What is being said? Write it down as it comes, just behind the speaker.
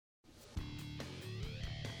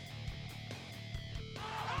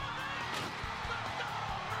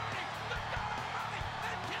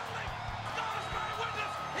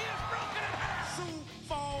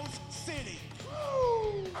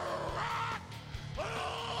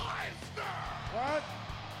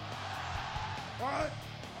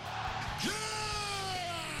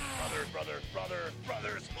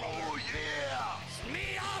brothers. Oh, yeah. It's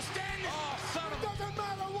me, Austin. Oh, son of a... Doesn't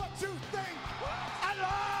matter what you think.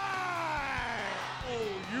 Alive! Oh,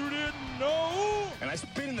 you didn't know? And I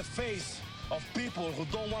spit in the face of people who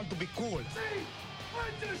don't want to be cool. See? I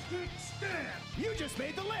just didn't stand. You just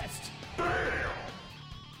made the list.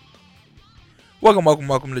 Welcome to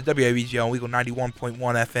WWEGL on WWEGL 91.1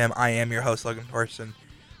 FM. I am your host, Logan Person.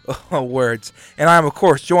 Words. And I am, of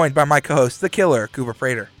course, joined by my co-host, the killer, Cooper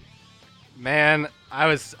Prater. Man, I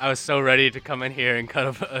was so ready to come in here and cut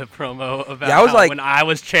a promo about when I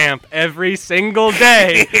was champ every single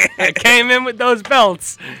day. I came in with those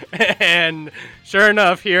belts, and sure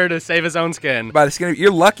enough, here to save his own skin. But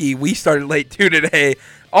you're lucky we started late, too, today.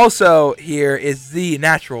 Also, here is the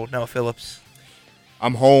natural Noah Phillips.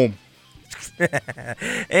 I'm home.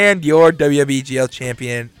 And your WWEGL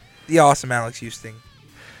champion, the awesome Alex Houston.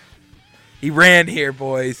 He ran here,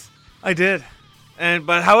 boys. I did.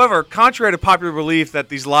 But however, contrary to popular belief that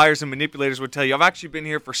these liars and manipulators would tell you, I've actually been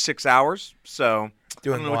here for 6 hours, so I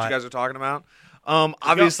don't know what you guys are talking about.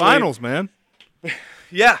 Obviously, finals, man.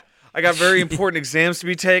 Yeah, I got very important exams to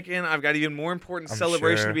be taken. I've got even more important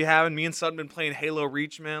celebration to be having. Me and Sutton been playing Halo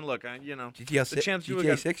Reach, man. Look,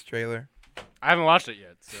 GTA 6 trailer. I haven't watched it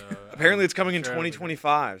yet. So apparently, it's coming in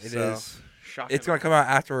 2025. It is. Shocking. It's going to come out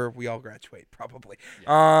after we all graduate, probably.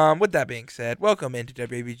 Yeah. With that being said, welcome into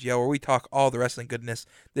WWEGL, where we talk all the wrestling goodness.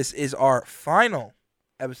 This is our final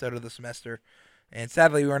episode of the semester, and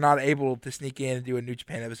sadly, we were not able to sneak in and do a New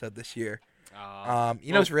Japan episode this year.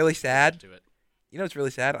 You know what's really sad? You know what's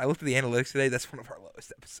really sad? I looked at the analytics today. That's one of our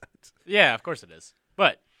lowest episodes. Yeah, of course it is.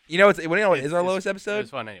 But you know what is our lowest episode? It was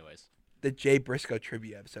fun, anyways. The Jay Briscoe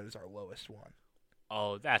tribute episode is our lowest one.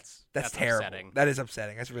 Oh, that's terrible. Upsetting. That is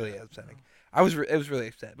upsetting. That's really upsetting. It was really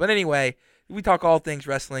upset. But anyway, we talk all things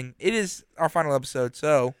wrestling. It is our final episode.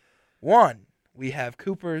 So, we have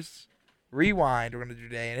Cooper's Rewind we're going to do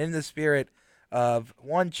today. And in the spirit of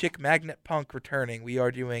one Chick Magnet Punk returning, we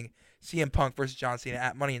are doing CM Punk versus John Cena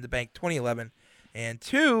at Money in the Bank 2011. And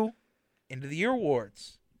 2, End of the Year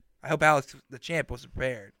Awards. I hope Alex, the champ, was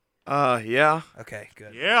prepared. Yeah. Okay,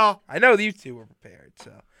 good. Yeah. I know these two were prepared.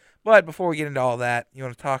 But before we get into all that, you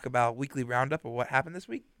want to talk about weekly roundup of what happened this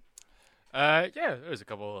week? Yeah, there was a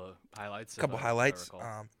couple of highlights.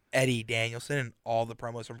 Eddie Danielson and all the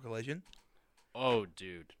promos from Collision. Oh,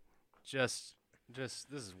 dude, just this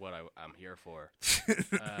is what I'm here for.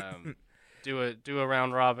 Do a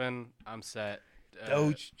round robin. I'm set.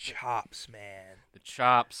 Those chops, man. The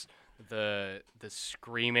chops, the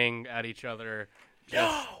screaming at each other,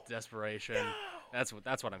 just desperation. No!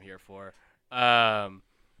 That's what I'm here for.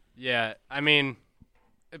 Yeah, I mean.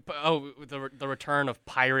 The return of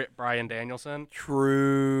Pirate Bryan Danielson.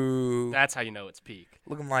 True. That's how you know it's peak.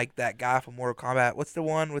 Looking like that guy from Mortal Kombat. What's the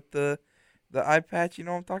one with the eye patch? You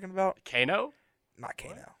know what I'm talking about? Kano? Not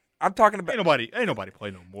Kano. I'm talking about. Ain't nobody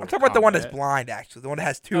play no more. I'm talking about the one that's blind, actually. The one that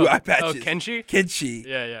has two eye patches. Oh, Kenshi? Kenshi.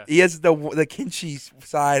 Yeah. He has the Kenshi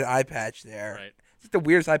side eye patch there. Right. It's the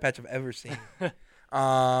weirdest eye patch I've ever seen.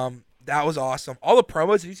 That was awesome. All the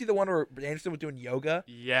promos. Did you see the one where Anderson was doing yoga?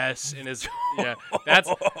 Yes,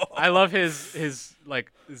 I love his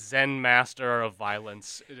like Zen master of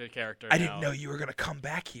violence character. I didn't know you were gonna come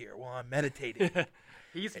back here while I'm meditating.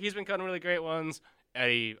 He's been cutting really great ones.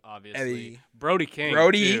 Eddie, obviously. Brody King.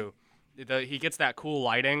 Too. He gets that cool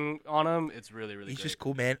lighting on him. It's really, really He's great. just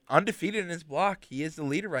cool, man. Undefeated in his block. He is the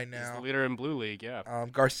leader right now. He's the leader in Blue League, yeah.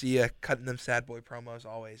 Garcia cutting them sad boy promos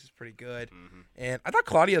always is pretty good. Mm-hmm. And I thought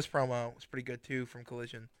Claudio's promo was pretty good, too, from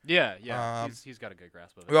Collision. Yeah. He's got a good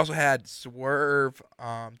grasp of it. We also had Swerve,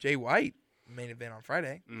 Jay White, main event on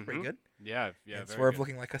Friday. Mm-hmm. Pretty good. Yeah. And Swerve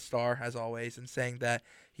looking like a star, as always, and saying that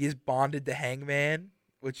he is bonded to Hangman,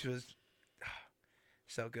 which was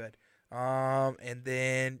so good. And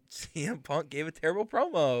then CM Punk gave a terrible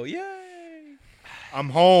promo. Yay! I'm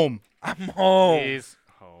home. He's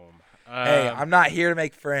home. Hey, I'm not here to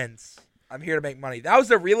make friends. I'm here to make money. That was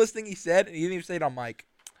the realest thing he said, and he didn't even say it on mic.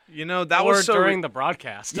 You know, that was so during the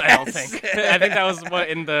broadcast. Yes. I don't think. I think that was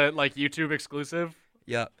in the YouTube exclusive.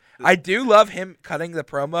 Yep. I do love him cutting the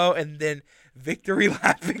promo and then victory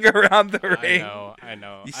lapping around the ring. I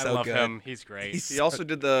know. He's I so love good. him. He's great. He also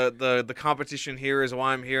did the competition here is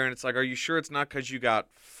why I'm here, and it's like, are you sure it's not because you got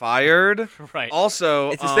fired? Right.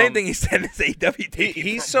 Also, it's the same thing he said in his AEW.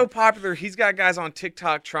 He's so popular. He's got guys on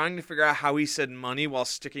TikTok trying to figure out how he said money while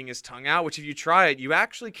sticking his tongue out, which if you try it, you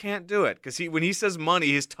actually can't do it. Because when he says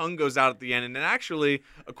money, his tongue goes out at the end. And it actually,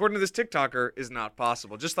 according to this TikToker, is not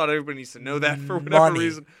possible. Just thought everybody needs to know that for whatever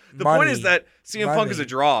reason. The point is that CM Punk is a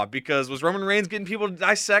draw, because was Roman Reigns getting people to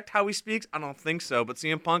dissect how he speaks? I don't think so. But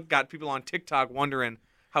CM Punk got people on TikTok wondering,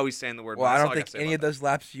 how he's saying the word. Well, money. I That's don't all think gotta say any about of those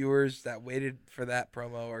lapsed viewers that waited for that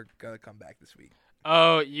promo are gonna come back this week.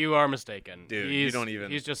 Oh, you are mistaken. Dude, he's, you don't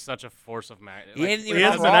even- He's just such a force of magnet. He ain't even He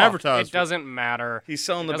on hasn't been Raw. advertised. It doesn't matter. He's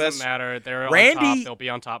selling It the doesn't best. matter. They're on Randy- top. They'll be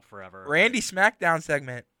on top forever. Randy's SmackDown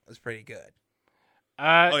segment was pretty good.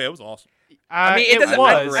 Oh yeah, it was awesome. I mean, it doesn't.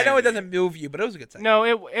 was. I know it doesn't move you, but it was a good segment. No,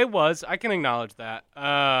 it was. I can acknowledge that.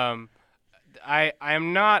 I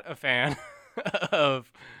am not a fan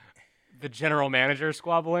of the general manager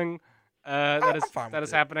squabbling that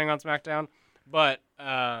is happening on SmackDown, but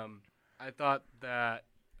I thought that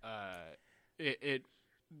it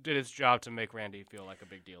did its job to make Randy feel like a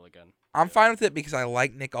big deal again. I'm fine with it because I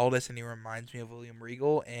like Nick Aldis and he reminds me of William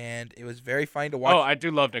Regal, and it was very funny to watch. Oh, I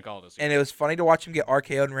do love Nick Aldis. And it was funny to watch him get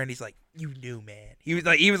RKO'd, and Randy's like, "You knew, man." He was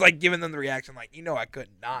like giving them the reaction, like, "You know, I could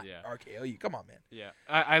not RKO you. Come on, man." Yeah,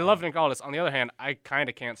 I love Nick Aldis. On the other hand, I kind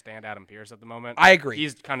of can't stand Adam Pearce at the moment. I agree.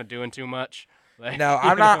 He's kind of doing too much. Like, No,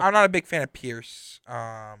 I'm not. I'm not a big fan of Pierce,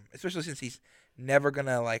 especially since he's never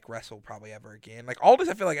gonna like wrestle probably ever again. Like Aldis,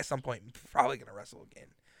 I feel like at some point probably gonna wrestle again.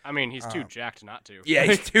 I mean, he's too jacked not to. Yeah,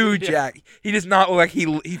 he's too jacked. He does not look like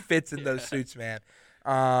he fits in those suits, man.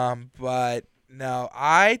 But no,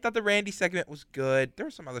 I thought the Randy segment was good. There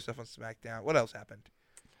was some other stuff on SmackDown. What else happened?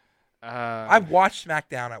 I watched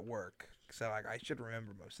SmackDown at work, so I should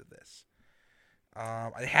remember most of this. I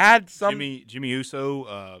had some. Jimmy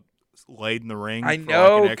Uso laid in the ring. I for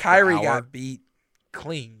know like an extra Kyrie hour. got beat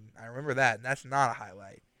clean. I remember that, and that's not a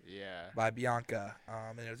highlight Yeah. by Bianca.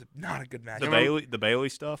 And it was not a good match. The Bailey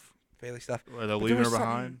stuff. Bailey stuff. Where they're But leaving there her was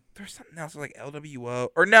behind. There's something else like LWO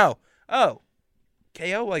or no. Oh,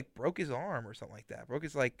 KO like broke his arm or something like that. Broke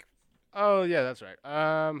his like Oh yeah, that's right.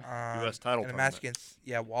 U.S. title in a match tournament.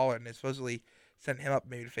 against Waller, and it supposedly sent him up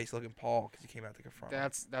maybe to face Logan Paul because he came out to confront.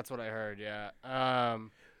 him. That's what I heard. Yeah.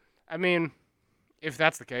 I mean, if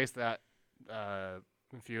that's the case, that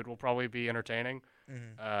feud will probably be entertaining.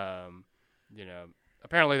 Mhm. You know,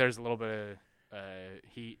 apparently there's a little bit of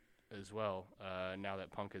heat as well now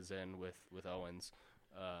that Punk is in with Owens.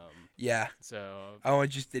 Yeah. So Owen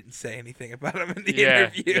just didn't say anything about him in the yeah,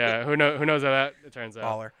 interview. yeah. Who knows how that it turns out.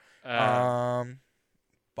 Baller.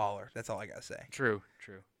 Baller. That's all I gotta say. True.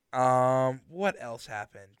 What else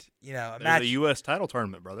happened? You know, a There's match. a U.S. title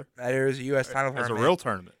tournament, brother. There's a U.S. title It's tournament. a real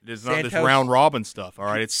tournament. It's not this Santos- round robin stuff. All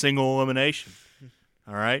right, it's single elimination.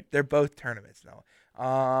 All right. They're both tournaments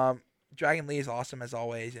now. Dragon Lee is awesome as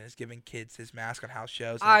always, and is giving kids his mask on house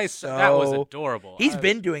shows. and it's That was so- adorable. He's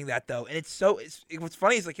been doing that though, and what's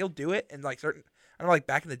funny is like he'll do it, and like certain. I don't know, like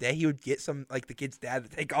back in the day, he would get some like the kid's dad to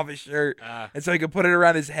take off his shirt, and so he could put it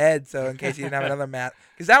around his head, so in case he didn't have another mask.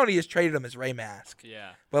 Because that one he just traded him his Ray mask.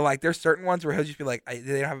 Yeah. But like there's certain ones where he'll just be like, they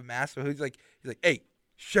don't have a mask, so he's like, hey,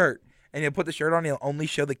 shirt, and he'll put the shirt on. He'll only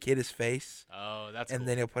show the kid his face, Oh, that's and cool.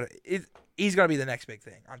 then he'll put it. He's gonna be the next big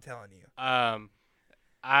thing. I'm telling you.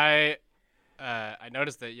 I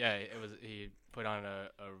noticed that he put on a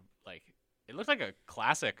like it looked like a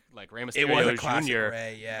classic like Rey Mysterio It was a classic Jr.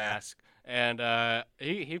 Rey, yeah. mask, and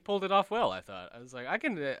he pulled it off well. I thought I was like I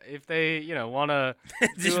can if they want to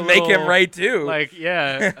Just make him Ray too. like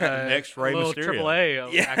Next Rey a little Mysterio.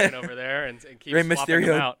 AAA Yeah. action over there and keep Rey swapping Mysterio.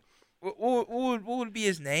 them out. What would be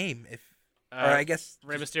his name if? Or I guess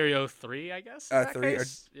Rey Mysterio 3, I guess. Uh, in that 3 or-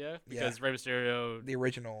 case? Yeah, because Rey Mysterio, the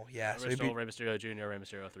original, yeah. So original Rey Mysterio Jr., Rey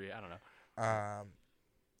Mysterio 3. I don't know.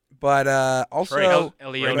 but also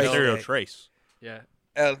Elio Rey Rey Mysterio Day. Trace. Yeah,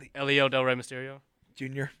 El Elio Del Rey Mysterio.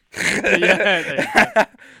 Junior. Yeah,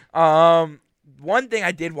 One thing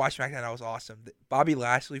I did watch SmackDown that was awesome. Bobby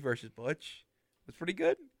Lashley versus Butch was pretty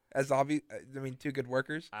good. Two good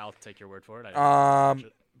workers. I'll take your word for it. I didn't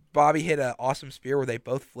watch it. Bobby hit an awesome spear where they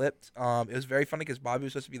both flipped. It was very funny because Bobby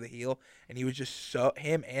was supposed to be the heel, and he was just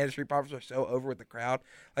him and the Street Profits are so over with the crowd.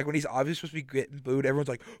 Like when he's obviously supposed to be getting booed, everyone's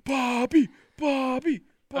like, Bobby.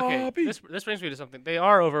 Okay, this brings me to something. They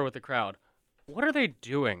are over with the crowd. What are they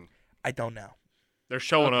doing? I don't know. They're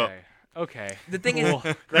showing up. Okay. The thing Cool. is,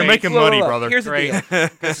 They're Great. making Look, money, look, brother. Here's the Great.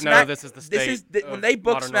 deal. No, this is the state. When of they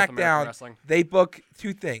book modern North American SmackDown, wrestling. they book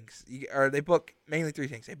two things, or they book mainly three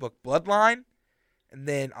things. They book Bloodline, and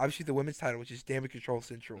then obviously the women's title, which is Damage Control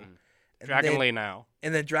Central. And Dragon then, Lee now.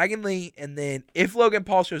 and then Dragon Lee, and then if Logan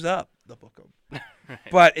Paul shows up, they'll book him.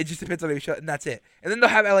 But it just depends on who shows, and that's it. And then they'll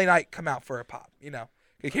have LA Knight come out for a pop.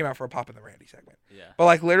 He came out for a pop in the Randy segment. Yeah. But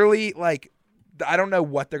like literally, like I don't know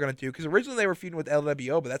what they're gonna do because originally they were feuding with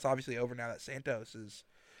LWO, but that's obviously over now that Santos is.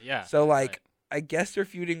 Yeah. So like, right. I guess they're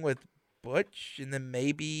feuding with Butch, and then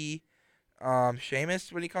maybe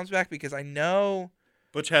Sheamus when he comes back because I know.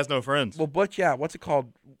 Butch has no friends. Well, Butch, yeah, what's it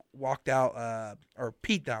called? Walked out, or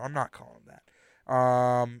Pete Dunne. I'm not calling him that.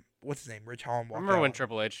 what's his name? Rich Holland walked Remember out. when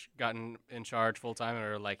Triple H got in charge full time, and we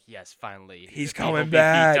were like, yes, finally, He's he'll coming be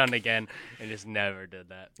back. done again, and just never did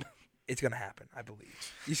that. It's gonna happen. I believe.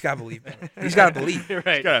 You just gotta believe in it. You just gotta believe. You're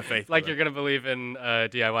right. gotta have faith Like with you're gonna believe in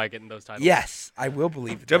DIY getting those titles. Yes, I will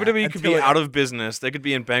believe. WWE that could be out of business. They could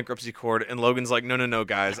be in bankruptcy court, and Logan's like, no,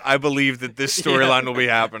 guys. I believe that this storyline will be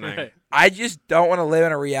happening. Right. I just don't want to live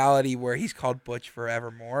in a reality where he's called Butch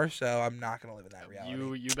forevermore. So I'm not gonna live in that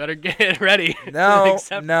reality. You better get ready. to No,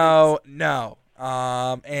 accept no.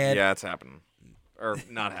 And Yeah, it's happening. Or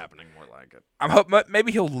not happening, more like it. I'm hoping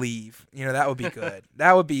maybe he'll leave. That would be good.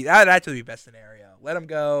 that'd actually be best scenario. Let him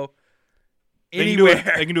go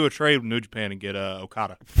anywhere. They can do a trade with New Japan and get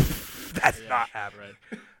Okada. That's this. not happening.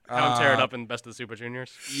 Right. Have him tear it up in Best of the Super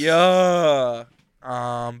Juniors. Yeah.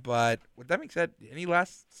 But with that being said, any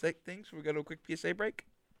last things before we go to a quick PSA break?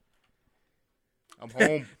 I'm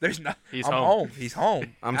home. There's not. He's I'm home. He's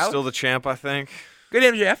home. I'm Alex? still the champ, I think. Good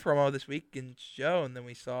MJF promo this week in show, and then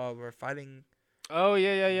we saw we're fighting. Oh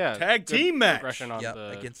yeah. Tag Good team match. progression on the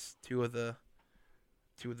against two of the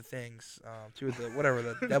things, two of the whatever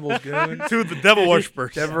the Devil's Goons. Two of the devil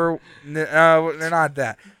worshippers. They're not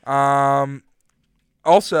that.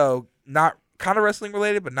 Also, not kind of wrestling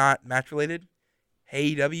related, but not match related.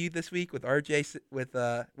 AEW this week with RJ with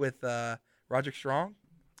Roderick Strong.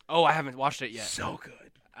 Oh, I haven't watched it yet. So good.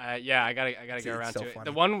 Yeah, I gotta get around so to it. funny.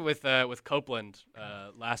 The one with Copeland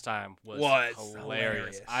last time was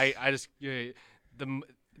hilarious. I just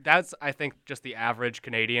that's I think just the average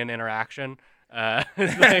Canadian interaction. Like,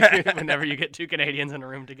 whenever you get two Canadians in a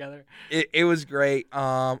room together, It was great.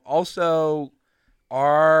 Also,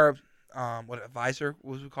 our advisor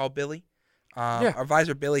was we call Billy. Our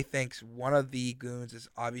advisor Billy thinks one of the goons is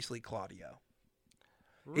obviously Claudio.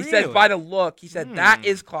 He said by the look, he said that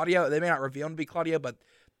is Claudio. They may not reveal him to be Claudio, but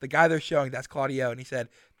the guy they're showing, that's Claudio. And he said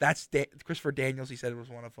that's Christopher Daniels. He said it was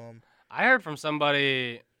one of them. I heard from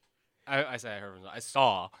somebody. I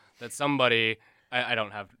saw that somebody. I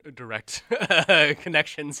don't have direct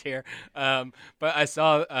connections here, but I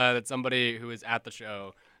saw that somebody who was at the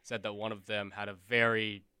show said that one of them had a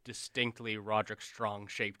very distinctly Roderick Strong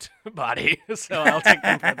shaped body. So I'll take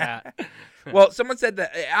them for that. Well, someone said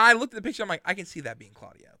that. I looked at the picture. I'm like, I can see that being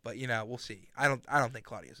Claudio, but we'll see. I don't think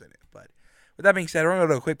Claudio's in it. But with that being said, we're gonna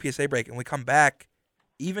go to a quick PSA break, and we come back.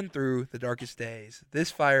 Even through the darkest days,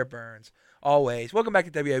 this fire burns always. Welcome back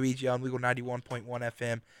to WWEGL on WWEGL 91.1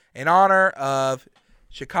 FM in honor of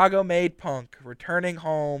Chicago-made Punk returning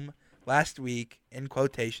home last week in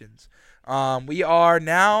quotations. We are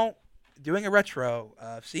now doing a retro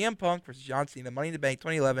of CM Punk versus John Cena, Money in the Bank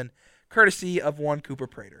 2011, courtesy of one Cooper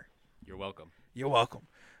Prater. You're welcome. You're welcome.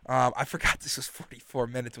 I forgot this was 44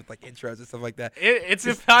 minutes with like intros and stuff like that. It's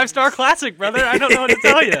a 5-star classic, brother. I don't know what to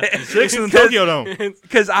tell you. 6 in the Tokyo Dome.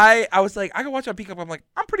 Because I was like, I can watch it on Peacock. I'm like,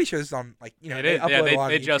 I'm pretty sure this is on like It they is. upload Yeah, a lot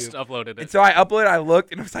they on just YouTube. uploaded it. And so I uploaded. I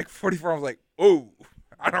looked and it was like 44. I was like, oh,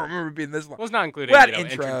 I don't remember it being this long. Well, it's not including We had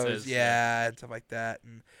intros, entrances, yeah, and stuff like that.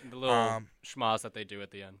 And the little schmas that they do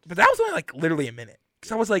at the end. but that was only like literally a minute.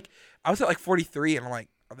 Because I was at like 43, and I'm like,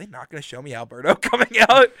 are they not going to show me Alberto coming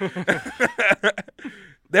out?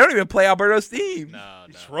 They don't even play Alberto's theme. No.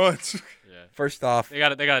 Just runs. Yeah. First off, They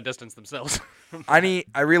gotta distance themselves. I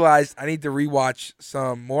realized I need to rewatch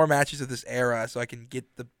some more matches of this era so I can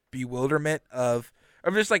get the bewilderment of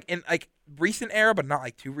just like in like recent era, but not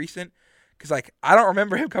like too recent. Because like I don't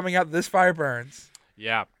remember him coming out this fire burns.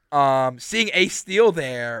 Yeah. Seeing Ace Steel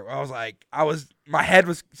there, my head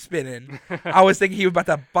was spinning. I was thinking he was about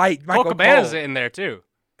to bite Michael Cole Cabana's Cole. in there too.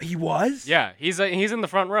 He was? Yeah, he's in the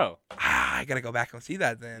front row. I gotta go back and see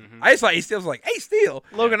that then. I just thought Ace Steel was like, Ace Steel.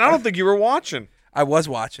 Logan, I don't think you were watching. I was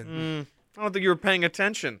watching. I don't think you were paying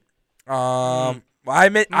attention. Well,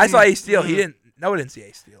 I saw Ace Steel. He didn't. Noah didn't see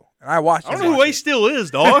Ace Steel, and I watched. I don't know who Ace Steel is,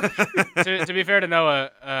 dog. to be fair to Noah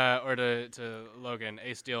or to Logan,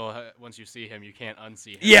 Ace Steel, once you see him, you can't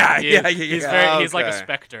unsee him. Yeah. He's like a Okay.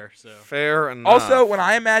 specter. So Fair enough. Also, when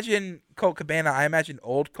I imagine Colt Cabana, I imagine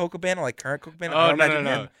old Colt Cabana, like current Colt Cabana. I don't imagine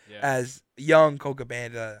him Yeah. as young Colt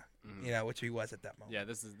Cabana, which he was at that moment. Yeah,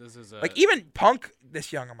 this is Like even Punk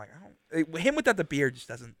this young, I'm like, him without the beard just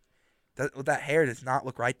doesn't. With that hair, does not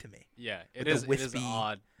look right to me. yeah, with it the is wispy, an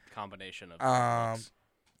odd combination of looks.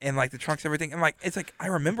 And like the trunks, everything. And like it's like I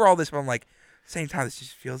remember all this, but I'm like, same time, this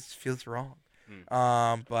just feels wrong.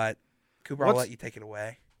 But Cooper, I'll let you take it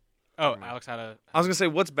away. Oh, Alex had a. I was gonna say,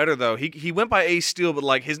 what's better though? He went by Ace Steel, but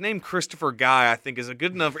like his name Christopher Guy, I think is a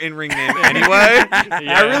good enough in-ring name anyway.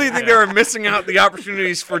 I really think they were missing out the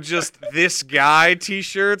opportunities for just this guy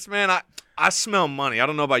T-shirts, man. I smell money. I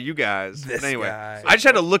don't know about you guys, This but anyway, guy. I just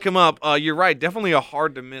had to look him up. You're right, definitely a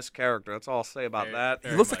hard to miss character. That's all I'll say about that.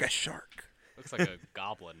 He looks like a shark. Looks like a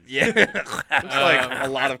goblin. Yeah. Looks like a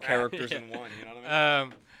lot of characters in one. You know what I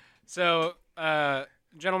mean? So,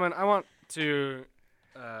 gentlemen, I want to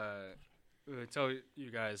tell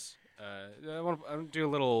you guys. I want to do a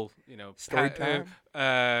little, Story time?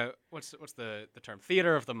 What's the term?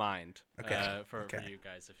 Theater of the mind. Okay. For you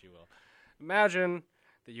guys, if you will. Imagine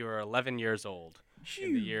that you are 11 years old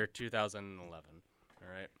in the year 2011. All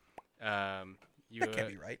right. That can't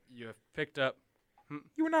be right. You have picked up.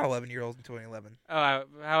 You were not 11 years old in 2011.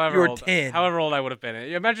 However You were old, 10. However old I would have been.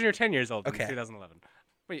 Imagine you're 10 years old in 2011.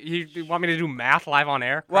 Wait, you want me to do math live on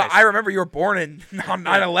air? Well, Christ. I remember you were born on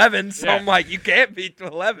 9/11, so Yeah. I'm like, you can't be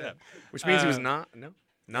 11. Which means he was not. No. It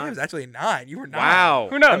Nine. was actually 9. You were 9. Wow.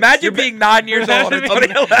 Who knows? Imagine being 9 years old in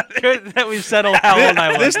 2011. Good that we've settled how old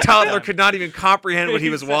I was. This toddler could not even comprehend what he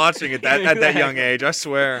was watching at that young age. I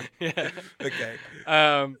swear. Yeah. Okay.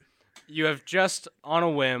 You have just on a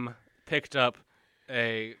whim picked up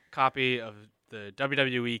a copy of the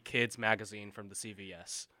WWE Kids magazine from the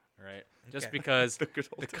CVS. Right, just Okay. because The good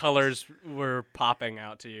old the days. colors were popping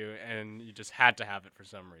out to you, and you just had to have it for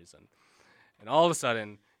some reason. And all of a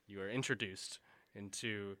sudden, you are introduced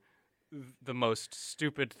into the most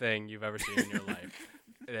stupid thing you've ever seen in your life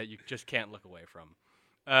that you just can't look away from.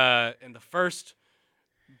 And the first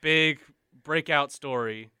big breakout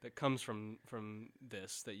story that comes from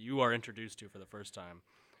this that you are introduced to for the first time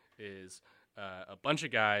is a bunch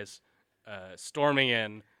of guys storming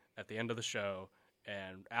in at the end of the show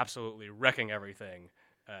and absolutely wrecking everything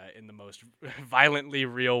in the most violently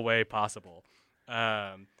real way possible.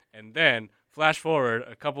 And then flash forward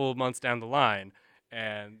a couple of months down the line,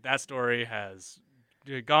 and that story has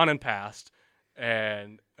gone and passed,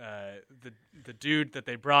 and the dude that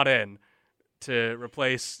they brought in to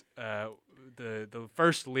replace the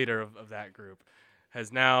first leader of that group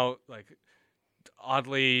has now, like,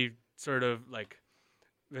 oddly sort of, like,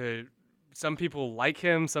 some people like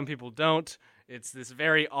him, some people don't. It's this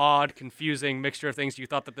very odd, confusing mixture of things. You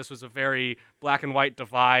thought that this was a very black and white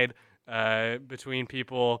divide between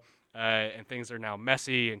people, and things are now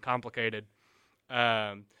messy and complicated.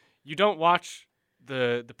 You don't watch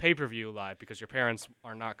the pay-per-view live because your parents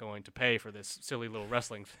are not going to pay for this silly little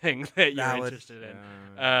wrestling thing that you're Valid. interested in.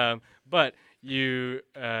 But you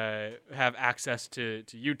have access to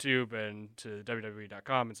YouTube and to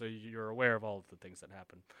WWE.com, and so you're aware of all of the things that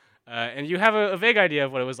happen. And you have a vague idea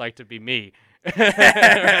of what it was like to be me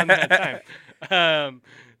around that time.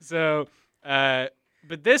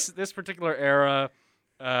 But this particular era,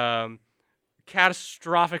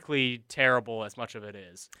 catastrophically terrible as much of it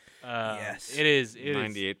is. Yes. It is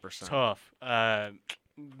 98%. tough. I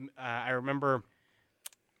remember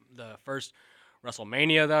the first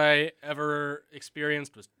WrestleMania that I ever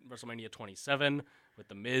experienced was WrestleMania 27 with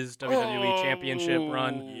the Miz WWE Championship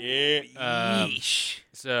run. Yeah. Yeesh.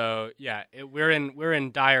 So yeah, we're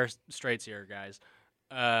in dire straits here, guys.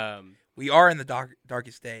 We are in the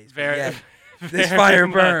darkest days. Very- Yeah. This very fire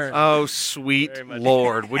much. burns. Oh, sweet Very much.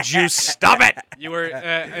 Lord. Would you stop it? You were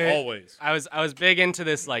Always. I was big into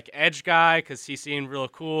this, like, Edge guy because he seemed real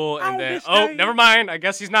cool, and then Understand. never mind. I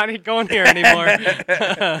guess he's not going here anymore.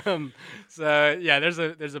 So yeah, there's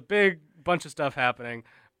a big bunch of stuff happening,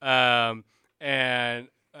 but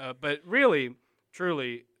really,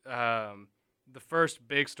 truly, the first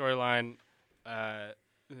big storyline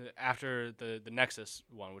after the Nexus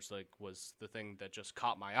one, which was the thing that just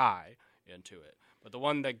caught my eye into it, but the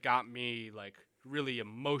one that got me, like, really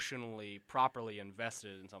emotionally properly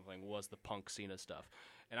invested in something was the Punk Cena stuff.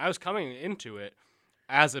 And I was coming into it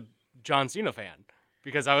as a John Cena fan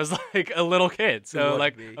because I was, like, a little kid. So, would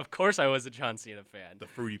like, be? of course I was a John Cena fan. The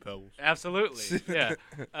Fruity Pebbles. Absolutely. Yeah.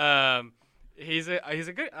 He's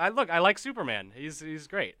a good, I like Superman. He's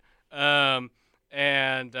great. But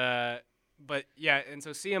yeah, and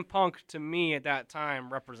so CM Punk to me at that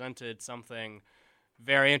time represented something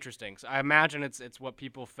very interesting. So I imagine it's what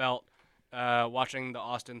people felt watching the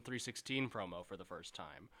Austin 316 promo for the first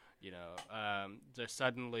time. There's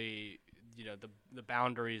suddenly, the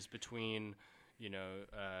boundaries between,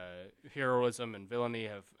 heroism and villainy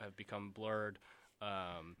have become blurred,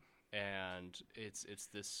 and it's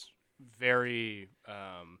this very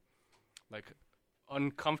like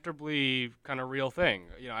uncomfortably kind of real thing.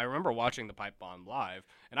 I remember watching the Pipe Bomb live,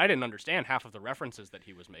 and I didn't understand half of the references that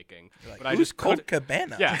he was making. Like, but I who's just Colt couldn't.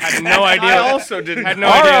 Cabana? Yeah, had no idea. I also didn't. Had no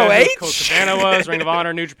idea who ROH? Colt Cabana was, Ring of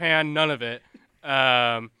Honor, New Japan, none of it.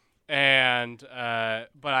 But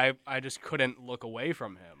I just couldn't look away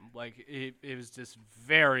from him. Like, it was this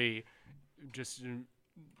very, just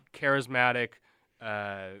charismatic,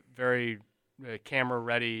 very camera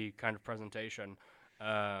ready kind of presentation.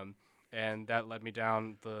 and that led me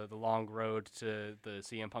down the long road to the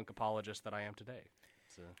CM Punk apologist that I am today.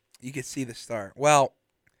 So. You could see the start. Well,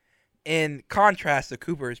 in contrast to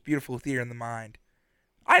Cooper's beautiful theater in the mind,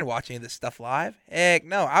 I didn't watch any of this stuff live. Heck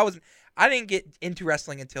no, I didn't get into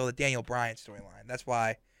wrestling until the Daniel Bryan storyline. That's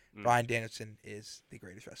why Bryan Danielson is the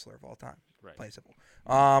greatest wrestler of all time. Right. Plain and simple.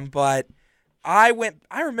 But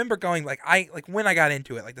I remember going when I got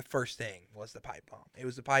into it, like the first thing was the pipe bomb. It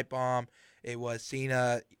was the pipe bomb. It was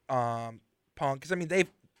Cena, Punk. Because I mean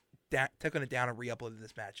they've taken it down and re-uploaded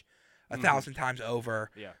this match 1,000 times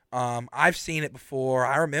over. Yeah. I've seen it before.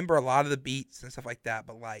 I remember a lot of the beats and stuff like that.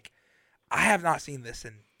 But like, I have not seen this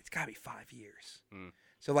in it's got to be 5 years.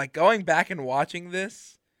 So like going back and watching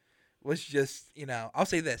this was just I'll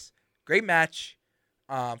say this great match.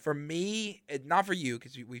 For me, not for you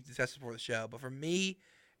because we've discussed this before the show, but for me,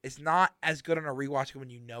 it's not as good on a rewatch when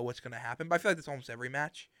you know what's going to happen. But I feel like that's almost every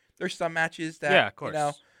match. There's some matches that of course.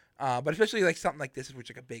 but especially like something like this, which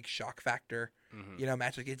is like a big shock factor.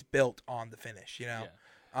 Match like it's built on the finish. The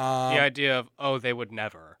idea of they would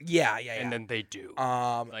never. Yeah. And then they do.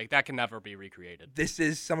 Like that can never be recreated. This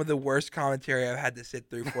is some of the worst commentary I've had to sit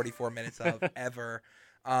through 44 minutes of ever.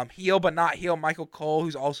 Heel but not heel Michael Cole,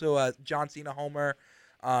 who's also a John Cena homer.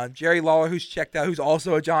 Jerry Lawler, who's checked out, who's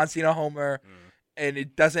also a John Cena homer. And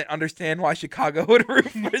it doesn't understand why Chicago would root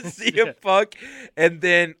for CM Punk. And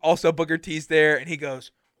then also Booker T's there, and he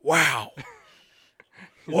goes, "Wow,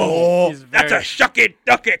 whoa, that's a shuck it,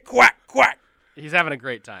 duck it, quack, quack." He's having a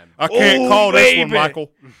great time. I can't call this one,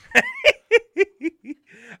 Michael.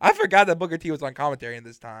 I forgot that Booker T was on commentary in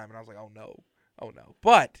this time, and I was like, oh no.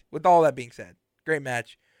 But with all that being said, great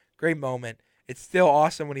match, great moment. It's still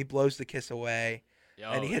awesome when he blows the kiss away.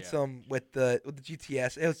 And he hits him with the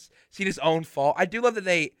GTS. It was Cena's own fault. I do love that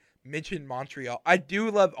they mentioned Montreal. I do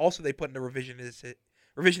love also they put in the revisionist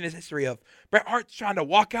history of Bret Hart's trying to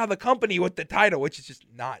walk out of the company with the title, which is just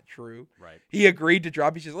not true. Right. He agreed to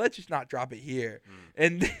drop it. He says, let's just not drop it here.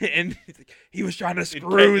 And he was trying to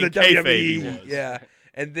screw the WWE. Yeah.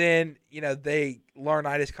 And then, they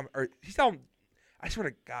Laurinaitis come or he's telling I swear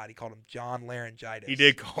to God, he called him John Laryngitis. He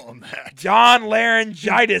did call him that. John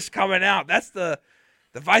Laryngitis coming out. That's the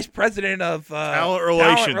vice president of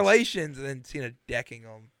talent relations, and then Cena decking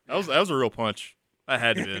him. That was a real punch. That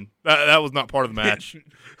had to be. That was not part of the match.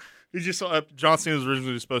 He just saw John Cena was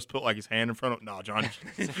originally supposed to put like his hand in front of him. No, John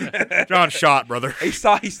shot, brother. He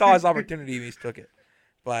saw his opportunity and he took it.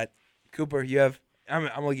 But Cooper, I'm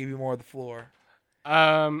gonna give you more of the floor.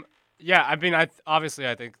 Yeah, I mean, I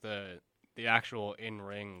think the actual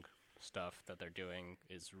in-ring stuff that they're doing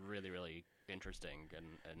is really, really interesting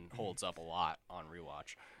and holds up a lot on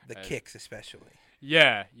rewatch. The kicks especially.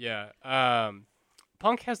 Yeah.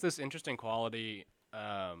 Punk has this interesting quality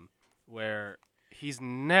where he's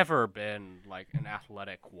never been like an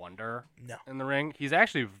athletic wonder in the ring. He's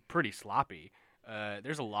actually pretty sloppy.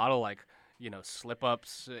 There's a lot of like,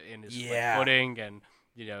 slip-ups in his footing and,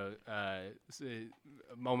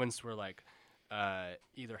 moments where like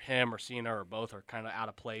either him or Cena or both are kind of out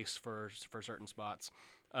of place for certain spots.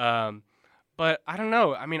 But I don't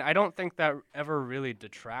know. I mean, I don't think that ever really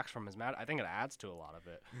detracts from his match. I think it adds to a lot of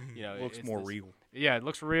it. It looks more real. Yeah, it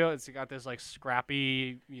looks real. It's got this like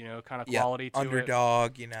scrappy, kind of quality to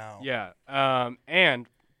underdog, it. Yeah. And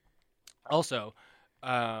also,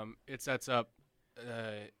 it sets up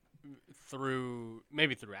through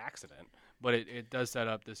accident, but it does set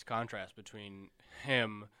up this contrast between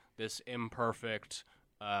him, this imperfect,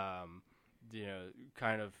 kind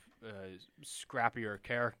of scrappier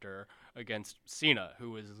character against Cena,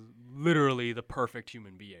 who is literally the perfect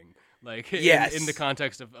human being, like in the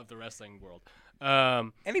context of the wrestling world.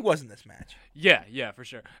 And he was in this match. Yeah, for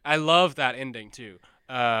sure. I love that ending too.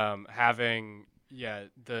 Having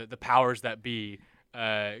the powers that be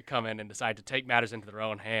come in and decide to take matters into their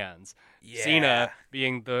own hands. Yeah. Cena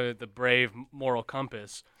being the brave moral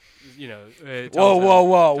compass,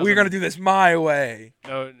 Whoa! We're gonna do this my way.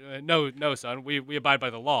 No, son. We abide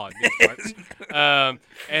by the law in these parts.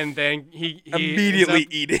 And then he immediately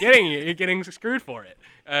getting screwed for it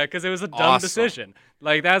because it was a dumb decision.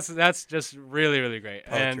 Like that's just really, really great.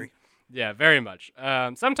 Poetry. And yeah, very much.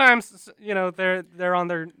 Sometimes they're on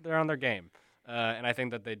their game. And I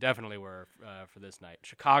think that they definitely were for this night.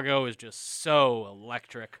 Chicago is just so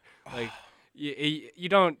electric. Like you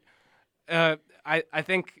don't. I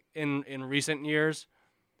think in recent years,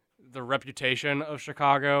 the reputation of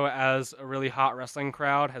Chicago as a really hot wrestling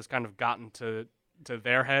crowd has kind of gotten to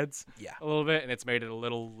their heads a little bit, and it's made it a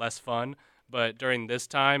little less fun. But during this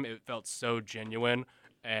time, it felt so genuine,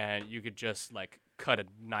 and you could just like cut a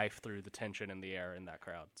knife through the tension in the air in that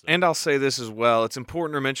crowd. So. And I'll say this as well. It's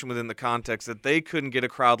important to mention within the context that they couldn't get a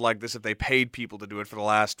crowd like this if they paid people to do it for the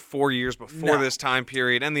last 4 years before this time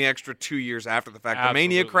period and the extra 2 years after the fact. Absolutely the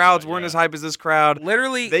Mania crowds not, weren't as hype as this crowd.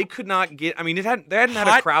 Literally, They could not get – I mean, they hadn't had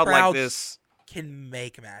a hot crowd like crowds this. can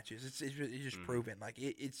make matches. It's just proven. Like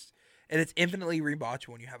it's infinitely rewatchable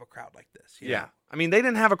when you have a crowd like this. you know? Yeah. I mean, they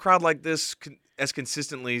didn't have a crowd like this as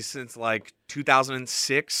consistently since like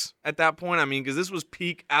 2006 at that point. I mean, because this was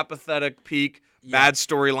peak apathetic, peak bad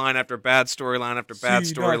storyline after bad storyline after bad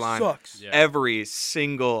Cena storyline. sucks. Yeah. Every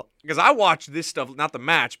single – because I watched this stuff, not the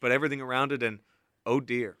match, but everything around it, and oh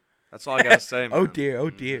dear. That's all I got to say, man. Oh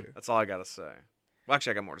dear. That's all I got to say. Well,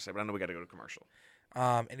 actually, I got more to say, but I know we got to go to commercial.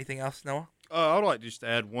 Anything else, Noah? I would like to just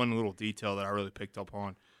add one little detail that I really picked up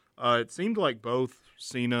on. It seemed like both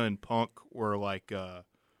Cena and Punk were like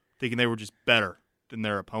thinking they were just better than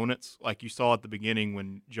their opponents. Like you saw at the beginning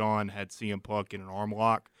when John had CM Punk in an arm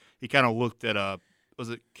lock, he kind of looked at was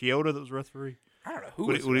it Kyoto that was referee? I don't know who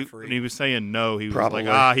When was he- the referee. when he was saying no, he was Probably.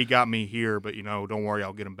 like, he got me here, but don't worry,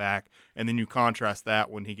 I'll get him back. And then you contrast that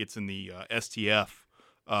when he gets in the STF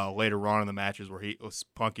later on in the matches where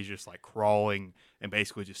Punk is just like crawling and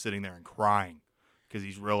basically just sitting there and crying because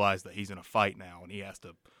he's realized that he's in a fight now and he has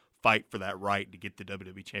to fight for that right to get the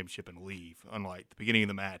WWE Championship and leave. Unlike the beginning of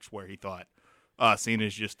the match where he thought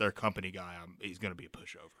Cena's just their company guy, he's going to be a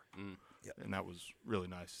pushover. Yep. And that was really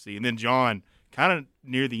nice to see. And then John, kind of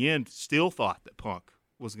near the end, still thought that Punk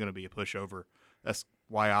was going to be a pushover. That's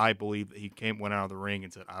why I believe that he went out of the ring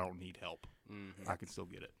and said, I don't need help. I can still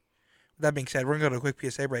get it. That being said, we're going to go to a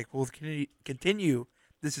quick PSA break. We'll continue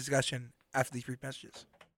this discussion after these brief messages.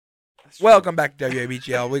 Welcome back to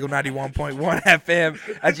WWEGL, WIGL 91.1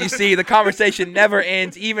 FM. As you see, the conversation never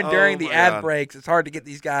ends, even during the my ad God. breaks. It's hard to get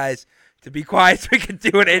these guys to be quiet so we can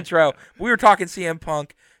do an intro. We were talking CM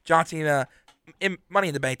Punk, John Cena, Money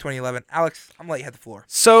in the Bank 2011. Alex, I'm going to let you have the floor.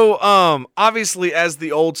 So, obviously, as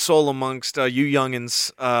the old soul amongst you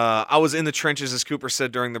youngins, I was in the trenches, as Cooper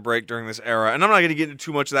said during the break during this era. And I'm not going to get into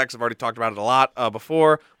too much of that because I've already talked about it a lot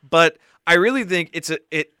before. But I really think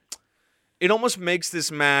it almost makes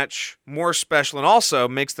this match more special and also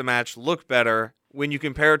makes the match look better when you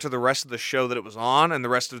compare it to the rest of the show that it was on and the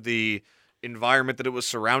rest of the environment that it was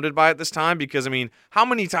surrounded by at this time. Because, I mean, how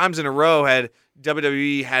many times in a row had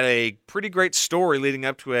WWE had a pretty great story leading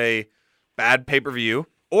up to a bad pay-per-view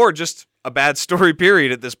or just a bad story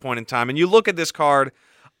period at this point in time? And you look at this card,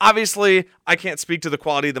 obviously, I can't speak to the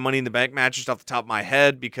quality of the Money in the Bank match just off the top of my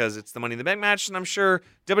head because it's the Money in the Bank match, and I'm sure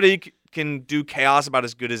WWE can do chaos about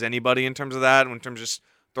as good as anybody in terms of that, in terms of just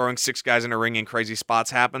throwing 6 guys in a ring and crazy spots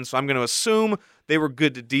happen. So I'm going to assume they were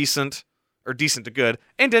good to decent, or decent to good.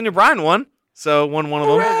 And Daniel Bryan won, so won one of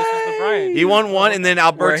them. This is the Brian. He won one, and then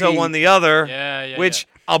Alberto won the other, which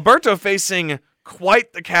Alberto facing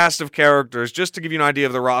quite the cast of characters. Just to give you an idea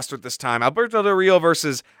of the roster at this time, Alberto Del Rio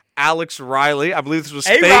versus Alex Riley. I believe this was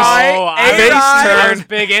I was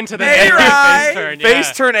big into the face turn.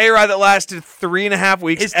 Face turn A-Rye that lasted 3.5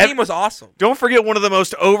 weeks. His team was awesome. Don't forget one of the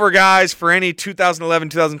most over guys for any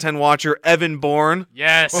 2011-2010 watcher, Evan Bourne.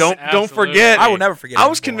 Yes. Don't forget. I will never forget. I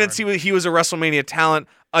was convinced he was a WrestleMania talent.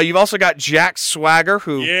 You've also got Jack Swagger,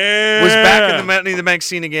 who was back in the Money in the Bank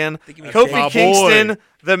scene again. Kofi My Kingston, boy.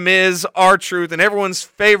 The Miz, R-Truth, and everyone's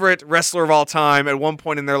favorite wrestler of all time at one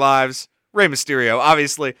point in their lives, Rey Mysterio,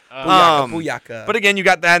 obviously. Booyaka. But again, you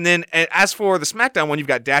got that. And then as for the SmackDown one, you've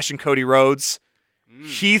got Dash and Cody Rhodes,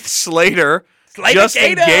 Heath Slater,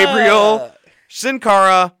 Justin Gabriel, Sin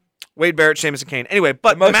Cara, Wade Barrett, Sheamus, and Kane. Anyway,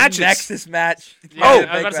 but the matches. Nexus match. Yeah, I was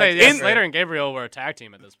about to say, Slater and Gabriel were a tag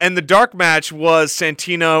team at this point. And the dark match was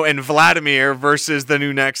Santino and Vladimir versus the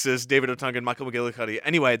new Nexus, David Otunga and Michael McGillicuddy.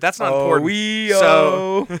 Anyway, that's not important.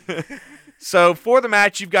 So for the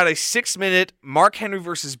match, you've got a 6-minute Mark Henry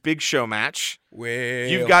versus Big Show match.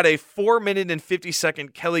 You've got a 4-minute and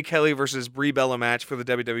 50-second Kelly versus Brie Bella match for the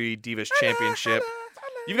WWE Divas Championship.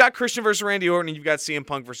 You've got Christian versus Randy Orton, and you've got CM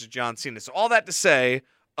Punk versus John Cena. So all that to say,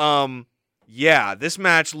 this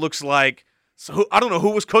match looks like, so I don't know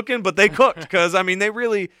who was cooking, but they cooked because I mean it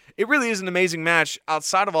really is an amazing match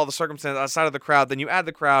outside of all the circumstances, outside of the crowd. Then you add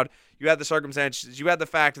the crowd, you add the circumstances, you add the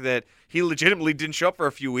fact that he legitimately didn't show up for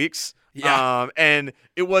a few weeks. Yeah. And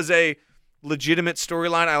it was a legitimate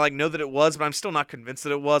storyline. I know that it was, but I'm still not convinced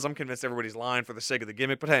that it was. I'm convinced everybody's lying for the sake of the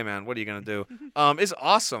gimmick. But hey, man, what are you gonna do? It's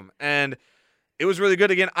awesome, and it was really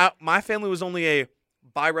good. Again, my family was only a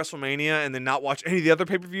buy WrestleMania and then not watch any of the other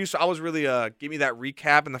pay-per-views, so I was really give me that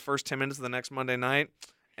recap in the first 10 minutes of the next Monday night,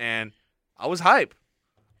 and I was hype.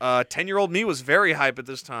 10-year-old me was very hype at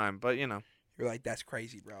this time, but You're like, that's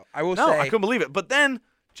crazy, bro. I will no, say. I couldn't believe it. But then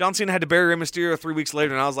John Cena had to bury Rey Mysterio 3 weeks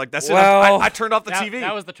later, and I was like, that's it. Well, I turned off the that, TV.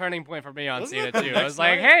 That was the turning point for me on Wasn't Cena it the too. I next was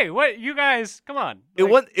like, night? hey, what? You guys, come on. It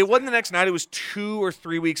Like, wasn't the next night. It was 2 or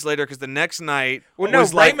 3 weeks later because the next night Well, no,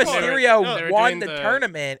 was Rey like Mysterio they were won doing the the-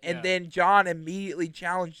 tournament, and yeah. then John immediately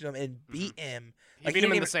challenged him and beat him. he Like, beat him didn't in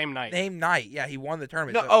the even- same night. Same night. Yeah, he won the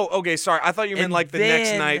tournament. No, So- oh, okay, sorry. I thought you meant And like the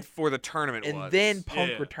next then- night for the tournament and was. then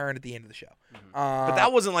Punk Yeah. returned at the end of the show. But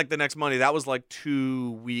that wasn't like the next Monday. That was like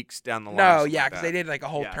 2 weeks down the line. or no, something yeah, like because that. they did like a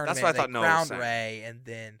whole Yeah, tournament. that's what I thought They Noah was crowned saying. Ray, and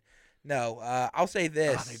then I'll say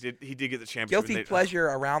this. He did get the championship. Guilty and they- pleasure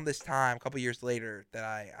around this time, a couple years later, that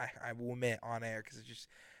I will admit on air because it's just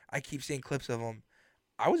I keep seeing clips of him.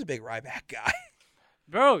 I was a big Ryback guy.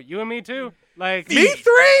 Bro, you and me too. Like Me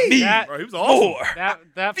 3. that, Bro, he was awesome. More.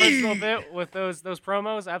 that first little bit with those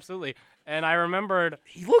promos, absolutely. And I remembered,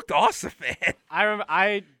 He looked awesome, man.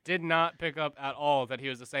 I did not pick up at all that he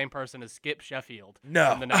was the same person as Skip Sheffield.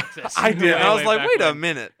 No. from the Nexus. I did. I was Way like, back wait a when.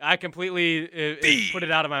 minute. I completely put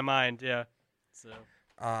it out of my mind. Yeah. So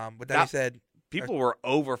With that being said, People were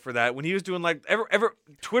over for that when he was doing like ever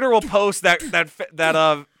Twitter will post that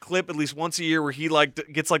clip at least once a year where he like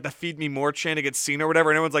gets like the "Feed Me More" chant against Cena or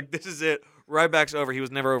whatever, and everyone's like, "This is it." Ryback's over. He was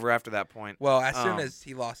never over after that point. well, as soon as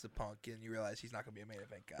he lost to Punk, and you realize he's not going to be a main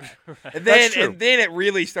event guy, and That's true. then it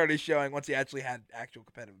really started showing once he actually had actual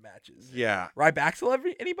competitive matches. Yeah. Ryback still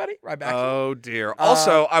anybody? Ryback. Oh dear.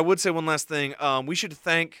 Also, I would say one last thing. We should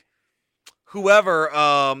thank whoever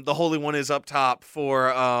the Holy One is up top for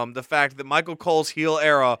the fact that Michael Cole's heel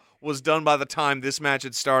era was done by the time this match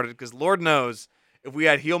had started. Because Lord knows, if we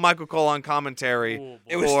had heel Michael Cole on commentary,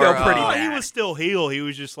 It was or, still pretty Oh, bad. he was still heel. He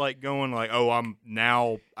was just like going like, "Oh, I'm He's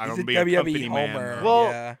gonna a be a WWE company man." homer. now." Well,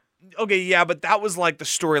 yeah. okay, yeah, but that was like the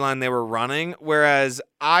storyline they were running. Whereas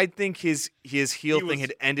I think his heel He thing was-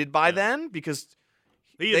 had ended by yeah. then because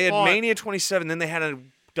He they had fought- Mania 27, then they had a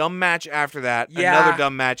dumb match after that, Yeah. another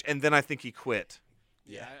dumb match, and then I think he quit.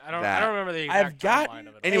 yeah, I don't that. remember the I've exact got timeline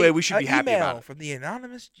of it. Anyway, we should be happy email about it. from the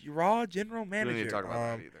anonymous Raw general We manager. don't need to talk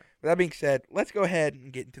about that either. With that being said, let's go ahead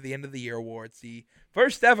and get into the end of the year awards. The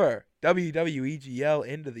first ever WWEGL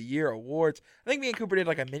end of the year awards. I think me and Cooper did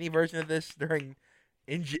like a mini version of this during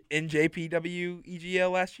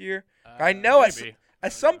NJPWEGL last year. I know maybe.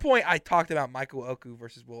 at some point I talked about Michael Oku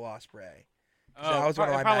versus Will Ospreay. that was one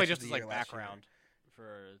of my probably matches just of as the like year last year. background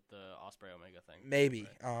for the Osprey Omega thing. Maybe.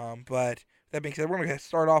 Right. But that being said, we're going to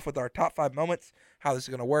start off with our top 5 moments, how this is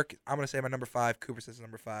going to work. I'm going to say my number 5. Cooper says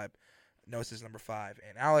number 5. Noah says number 5.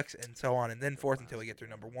 And Alex, and so on, and then forth until we get through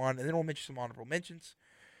number 1. And then we'll mention some honorable mentions.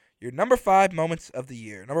 Your number 5 moments of the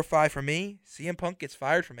year. Number 5 for me, CM Punk gets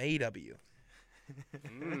fired from AEW.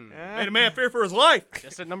 Made a man fear for his life.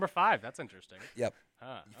 Just at number 5. That's interesting. Yep.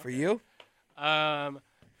 Huh, For okay. you?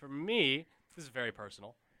 For me, this is very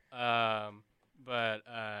personal. But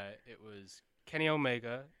it was Kenny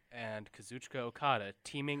Omega and Kazuchika Okada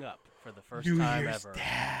teaming up for the first New time Year's ever.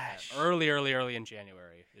 Dash. Early in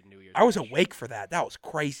January. In New Year's I was Dash. awake for that. That was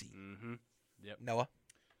crazy. Mm-hmm. Yep. Noah?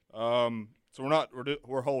 So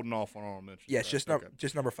we're holding off on our mentions. Yes, right? Okay.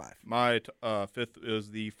 just number 5. My 5th is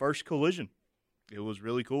the first Collision. It was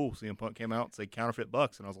really cool. CM Punk came out and said counterfeit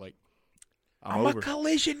bucks, and I was like, I'm over. a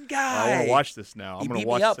collision guy. I want to watch this now. He I'm going beat to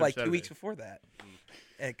watch me up this like Saturday. 2 weeks before that.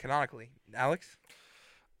 And canonically. Alex?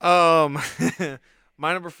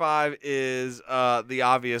 My number 5 is the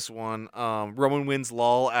obvious one. Roman wins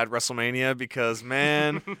lull at WrestleMania because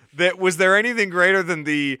man, was there anything greater than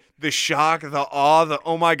the shock, the awe, the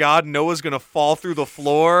oh my god, Noah's gonna fall through the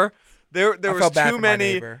floor. There was felt bad too for my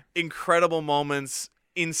many neighbor. incredible moments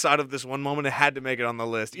inside of this one moment. It had to make it on the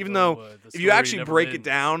list, even Oh, though the if you story actually never break it ends.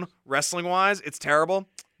 down wrestling wise, it's terrible.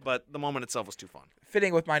 But the moment itself was too fun.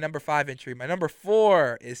 Fitting with my number 5 entry. My number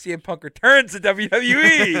 4 is CM Punk returns to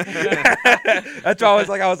WWE. That's why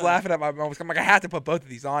I was laughing at my moments. I'm like, I have to put both of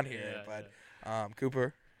these on here. Yeah, But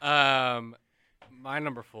Cooper. My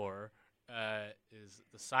number 4 is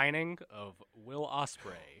the signing of Will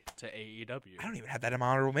Ospreay to AEW. I don't even have that in my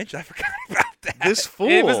honorable mention. I forgot about that. This fool.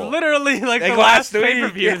 It was literally like Like the last last week,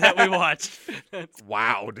 pay-per-view yeah. that we watched.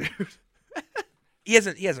 Wow, dude. He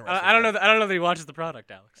hasn't wrestled I don't know. yet. I don't know that he watches the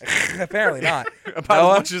product, Alex. Apparently not. About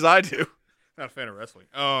Noah? as much as I do. Not a fan of wrestling.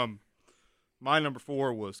 My number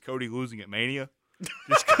 4 was Cody losing at Mania.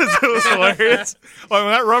 Just because it was hilarious. Like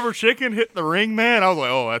when that rubber chicken hit the ring, man, I was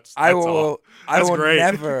like, "Oh, that's I all. will That's great.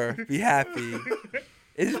 never be happy.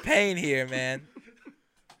 It's pain here, man.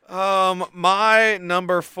 My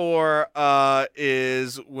number 4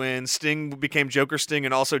 is when Sting became Joker Sting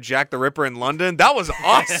and also Jack the Ripper in London. That was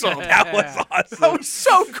awesome. That was awesome. That was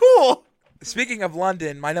so cool. Speaking of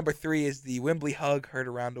London, my number 3 is the Wembley hug heard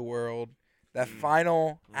around the world. That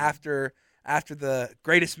final after the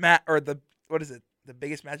greatest match, or what is it? the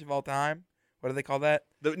biggest match of all time. What do they call that?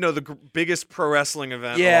 The biggest pro wrestling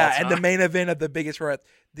event. Yeah, of all and the time. main event of the biggest.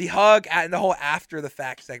 The hug and the whole after the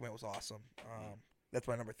fact segment was awesome. That's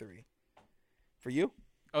my number 3. For you?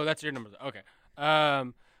 Oh, that's your number. Okay.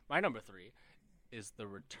 My number 3 is the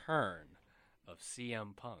return of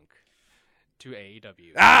CM Punk to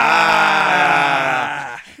AEW.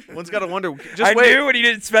 One's got to wonder. Just I wait. knew when you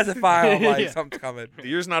didn't specify. I'm like, Yeah. something's coming. The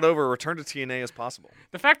year's not over. Return to TNA is possible.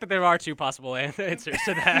 The fact that there are 2 possible answers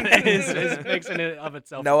to that is makes in and of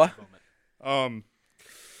itself. Noah? a moment.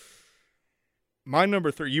 My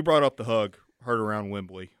number 3, you brought up the hug heard around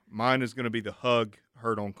Wembley. Mine is going to be the hug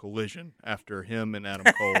heard on Collision after him and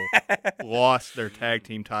Adam Cole lost their tag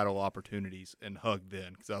team title opportunities and hugged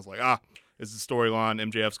then. Because I was like, this is the storyline.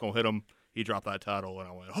 MJF's going to hit him. He dropped that title, and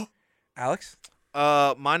I went, oh. Alex?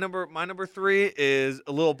 My number 3 is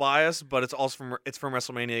a little biased, but it's also from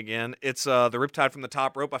WrestleMania again. It's the Riptide from the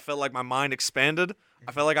top rope. I felt like my mind expanded.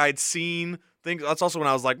 I felt like I had seen things. That's also when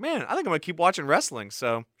I was like, man, I think I'm gonna keep watching wrestling.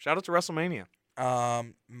 So shout out to WrestleMania.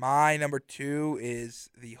 My number 2 is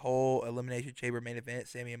the whole Elimination Chamber main event,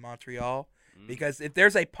 Sammy in Montreal. Because if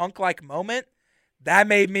there's a Punk-like moment, that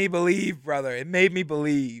made me believe, brother. It made me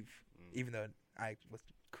believe, even though I was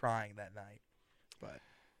crying that night. But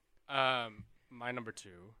My number 2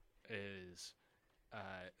 is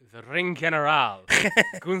the Ring General,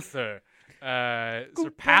 Gunther,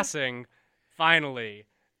 surpassing, finally,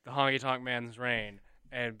 the Honky Tonk Man's reign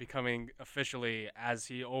and becoming officially, as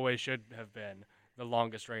he always should have been, the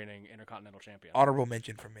longest reigning Intercontinental Champion. honorable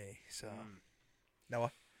mention for me. So,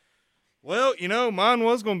 Noah? Well, mine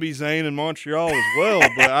was going to be Zayn in Montreal as well,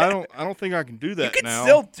 but I don't think I can do that You can now.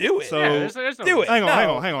 still do it. So Yeah, there's no do it. hang No.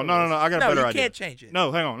 on. No. I got a No, better you idea. can't change it.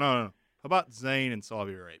 No, hang on. No. How about Zayn in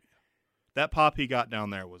Saudi Arabia? That pop he got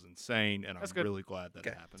down there was insane, and That's I'm good. really glad that Okay.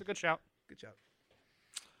 it It's happened. a good shout. Good job.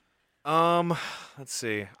 Let's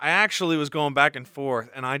see. I actually was going back and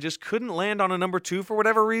forth, and I just couldn't land on a number 2 for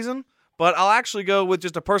whatever reason. But I'll actually go with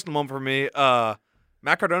just a personal moment for me.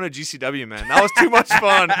 Matt Cardona, GCW, man. That was too much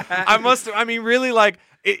fun. Really, like,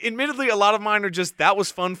 admittedly, a lot of mine are just, that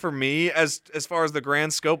was fun for me as far as the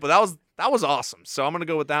grand scope, but that was awesome. So I'm going to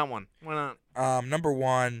go with that one. Why not? Number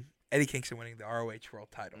 1, Eddie Kingston winning the ROH World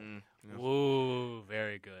Title. Ooh,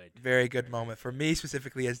 very good. Very good moment for me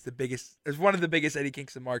specifically as one of the biggest Eddie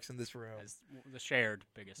Kingston marks in this room. As the shared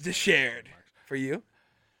biggest. The shared. For you?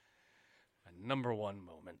 My number 1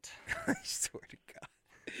 moment. I swear to God.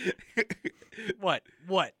 What?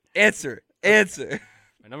 Answer.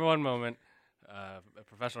 My number 1 moment of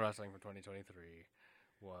professional wrestling for 2023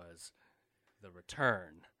 was the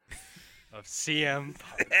return of CM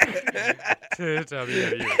Punk to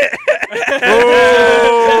WWE.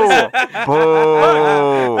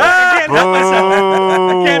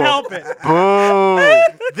 I can't help it.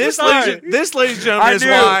 This, ladies and gentlemen, I is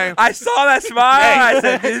knew. why. I saw that smile. I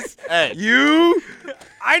said, "This, you."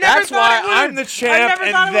 I never thought I'm the champ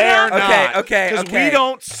never thought and it would they're happen. not. Okay. Because we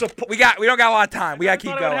don't support. We don't got a lot of time. We gotta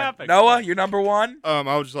keep thought it would going. happen. Noah, you're number 1.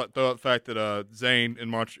 I would just like to throw out the fact that Zayn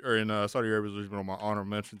in Saudi Arabia was one of my honorable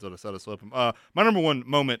mentions that I said I slip him. My number 1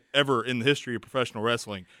 moment ever in the history of professional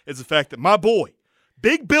wrestling is the fact that my boy,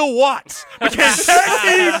 Big Bill Watts, became tag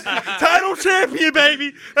team title champion,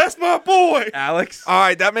 baby. That's my boy. Alex, All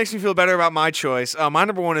right, that makes me feel better about my choice. My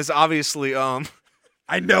number 1 is obviously.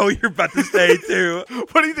 I know you're about to say too.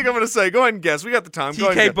 What do you think I'm going to say? Go ahead and guess. We got the time. Go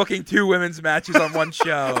ahead TK and guess. booking 2 women's matches on one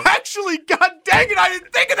show. Actually, god dang it, I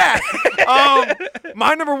didn't think of that.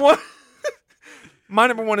 My number 1. My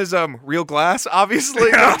number 1 is Real Glass,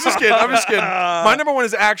 obviously. No, I'm just kidding. My number 1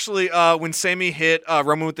 is actually when Sammy hit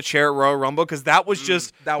Roman with the chair at Royal Rumble, because that was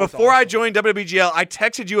just that was before I awesome. joined WWEGL. I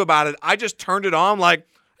texted you about it. I just turned it on like,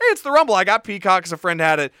 hey, it's the Rumble. I got Peacock because a friend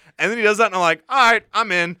had it. And then he does that, and I'm like, all right,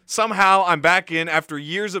 I'm in. Somehow I'm back in after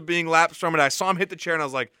years of being lapsed from it. I saw him hit the chair, and I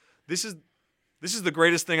was like, this is the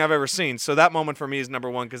greatest thing I've ever seen. So that moment for me is number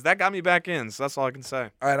 1 because that got me back in. So that's all I can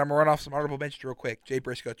say. All right, I'm going to run off some honorable mentions real quick. Jay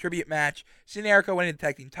Briscoe tribute match. Cena and Jericho winning the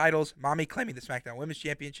tag team titles. Mommy claiming the SmackDown Women's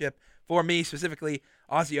Championship. For me, specifically,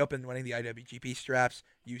 Aussie Open winning the IWGP straps.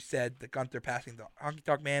 You said the Gunther passing the Honky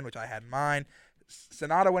Tonk Man, which I had in mind.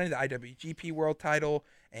 Sonata winning the IWGP World title.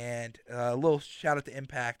 And a little shout out to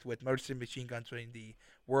Impact with Motor City Machine Guns winning the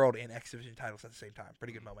World and X Division titles at the same time.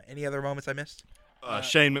 Pretty good moment. Any other moments I missed?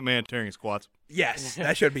 Shane McMahon tearing his quads. Yes,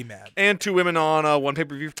 that should be mad. And 2 women on one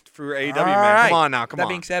pay-per-view for AEW, All man. right. Come on now, come That on.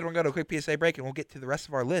 being said, we're going to go to a quick PSA break, and we'll get to the rest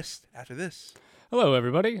of our list after this. Hello,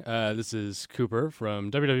 everybody. This is Cooper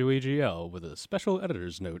from WWEGL with a special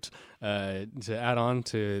editor's note to add on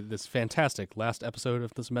to this fantastic last episode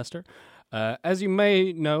of the semester. As you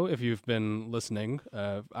may know, if you've been listening,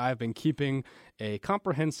 I've been keeping a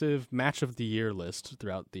comprehensive match of the year list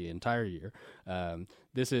throughout the entire year.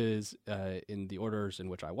 This is in the orders in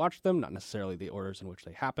which I watched them, not necessarily the orders in which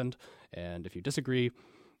they happened. And if you disagree,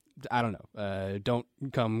 I don't know. Don't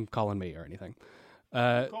come calling me or anything.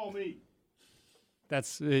 Call me.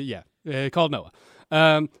 That's, called Noah.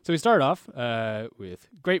 So we started off with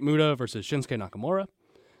Great Muta versus Shinsuke Nakamura.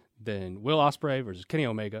 Then Will Ospreay versus Kenny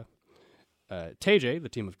Omega. TJ, the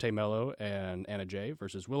team of Tay Mello and Anna Jay,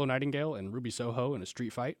 versus Willow Nightingale and Ruby Soho in a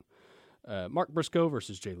street fight. Mark Briscoe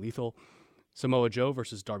versus Jay Lethal. Samoa Joe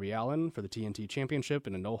versus Darby Allin for the TNT Championship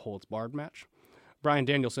in a no-holds-barred match. Bryan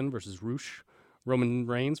Danielson versus Roosh. Roman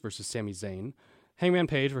Reigns versus Sami Zayn. Hangman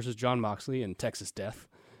Page versus Jon Moxley in Texas Death.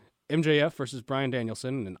 MJF versus Bryan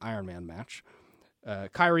Danielson in an Iron Man match.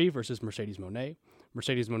 Kyrie versus Mercedes Moné.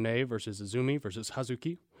 Mercedes Moné versus Izumi versus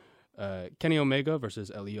Hazuki. Kenny Omega versus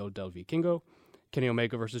Elio Del Vikingo. Kenny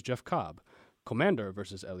Omega versus Jeff Cobb. Commander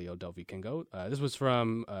versus Elio Del Vikingo. This was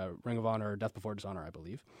from Ring of Honor, Death Before Dishonor, I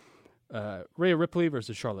believe. Rhea Ripley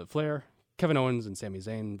versus Charlotte Flair. Kevin Owens and Sami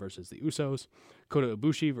Zayn versus the Usos. Kota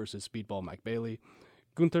Ibushi versus Speedball Mike Bailey.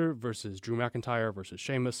 Gunther versus Drew McIntyre versus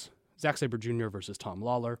Sheamus. Zack Sabre Jr. versus Tom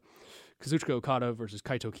Lawler. Kazuchika Okada versus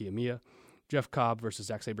Kaito Kiyomiya. Jeff Cobb versus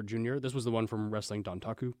Zack Sabre Jr. This was the one from Wrestling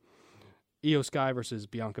Dontaku. Io Sky versus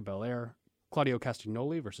Bianca Belair. Claudio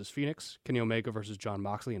Castagnoli versus Phoenix. Kenny Omega versus Jon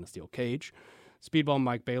Moxley in a steel cage. Speedball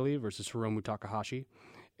Mike Bailey versus Hiromu Takahashi.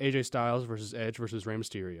 AJ Styles versus Edge versus Rey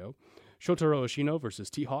Mysterio. Shotaro Ashino versus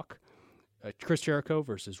T-Hawk. Chris Jericho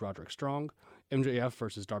versus Roderick Strong. MJF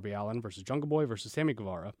versus Darby Allin versus Jungle Boy versus Sammy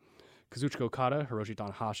Guevara. Kazuchika Okada, Hiroshi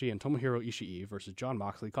Tanahashi, and Tomohiro Ishii versus Jon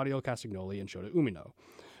Moxley, Claudio Castagnoli, and Shota Umino.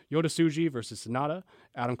 Yota Tsuji versus Sonata.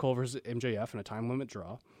 Adam Cole versus MJF in a time limit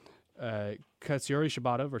draw. Katsuyori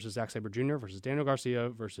Shibata versus Zack Sabre Jr. versus Daniel Garcia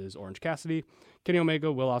versus Orange Cassidy. Kenny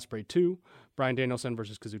Omega, Will Ospreay 2. Bryan Danielson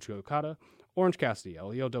versus Kazuchika Okada. Orange Cassidy,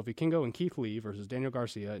 Elio Del Vikingo and Keith Lee versus Daniel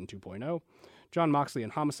Garcia in 2.0. Jon Moxley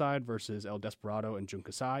and Homicide versus El Desperado and Jun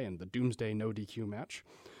Kasai in the Doomsday No DQ match.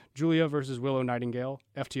 Julia versus Willow Nightingale.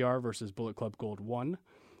 FTR versus Bullet Club Gold 1.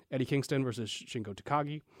 Eddie Kingston versus Shingo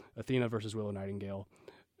Takagi. Athena versus Willow Nightingale.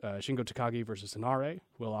 Shingo Takagi versus Sonare.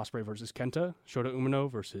 Will Ospreay versus Kenta. Shota Umino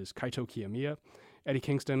versus Kaito Kiyomiya. Eddie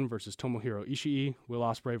Kingston versus Tomohiro Ishii. Will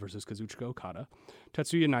Ospreay versus Kazuchika Okada.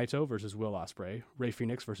 Tetsuya Naito versus Will Ospreay. Rey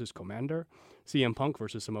Fenix versus Commander. CM Punk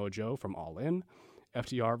versus Samoa Joe from All In.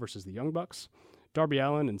 FTR versus the Young Bucks. Darby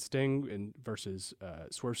Allin and Sting versus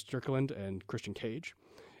Swerve Strickland and Christian Cage.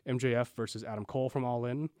 MJF versus Adam Cole from All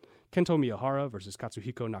In. Kento Miyahara versus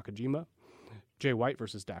Katsuhiko Nakajima. Jay White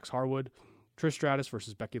versus Dax Harwood. Trish Stratus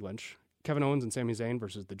versus Becky Lynch. Kevin Owens and Sami Zayn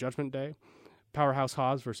versus The Judgment Day. Powerhouse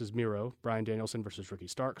Hobbs versus Miro. Bryan Danielson versus Ricky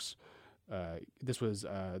Starks. This was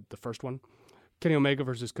the first one. Kenny Omega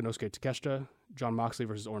versus Konosuke Takeshita. Jon Moxley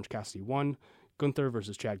versus Orange Cassidy 1. Gunther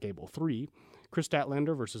versus Chad Gable 3. Chris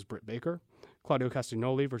Statlander versus Britt Baker. Claudio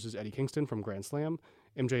Castagnoli versus Eddie Kingston from Grand Slam.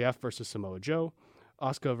 MJF versus Samoa Joe.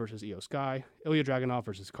 Asuka versus Io Sky. Ilya Dragunov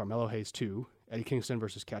versus Carmelo Hayes 2. Eddie Kingston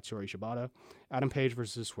versus Katsuyori Shibata. Adam Page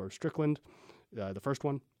versus Swerve Strickland, the first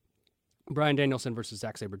one. Bryan Danielson versus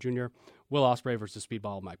Zack Sabre Jr. Will Ospreay versus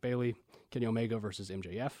Speedball Mike Bailey. Kenny Omega versus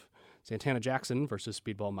MJF. Santana Jackson versus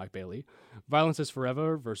Speedball Mike Bailey. Violence is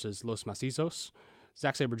Forever versus Los Macizos.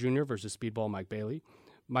 Zack Sabre Jr. versus Speedball Mike Bailey.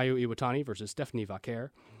 Mayu Iwatani versus Stephanie Vaquer.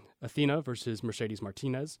 Athena versus Mercedes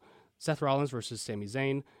Martinez. Seth Rollins versus Sami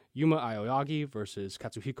Zayn. Yuma Aoyagi versus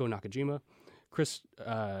Katsuhiko Nakajima.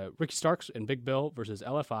 Ricky Starks and Big Bill versus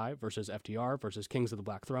LFI versus FTR versus Kings of the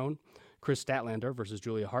Black Throne. Chris Statlander versus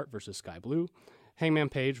Julia Hart versus Sky Blue. Hangman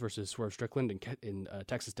Page versus Swerve Strickland in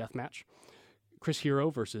Texas Deathmatch. Chris Hero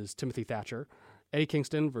versus Timothy Thatcher. Eddie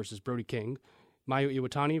Kingston versus Brody King. Mayu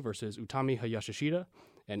Iwatani versus Utami Hayashishita.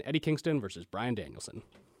 And Eddie Kingston versus Bryan Danielson.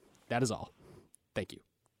 That is all. Thank you.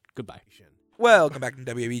 Goodbye. Welcome back to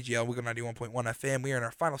WWEGL. We're going to 91.1 FM. We are in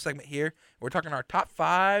our final segment here. We're talking our top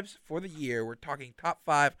fives for the year. We're talking top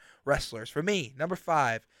 5 wrestlers. For me, number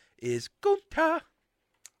 5 is Gunther.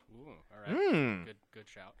 Ooh, all right. Good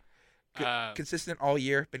shout. Consistent all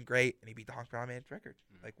year. Been great. And he beat the Honk Brown Man's record.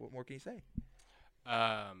 Like, what more can you say?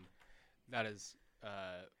 That is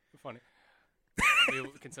funny.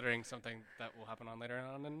 Considering something that will happen on later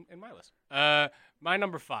on in my list. My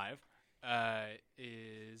number 5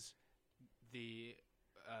 is the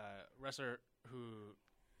wrestler who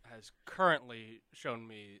has currently shown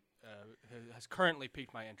me, has currently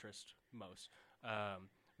piqued my interest most,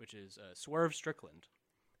 which is Swerve Strickland.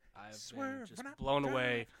 I've been just blown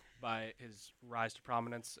away by his rise to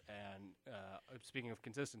prominence, and speaking of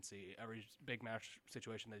consistency, every big match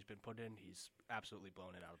situation that he's been put in, he's absolutely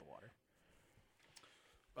blown it out of the water.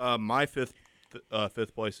 My fifth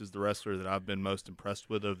place is the wrestler that I've been most impressed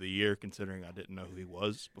with of the year, considering I didn't know who he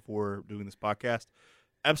was before doing this podcast.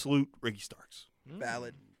 Absolute Ricky Starks.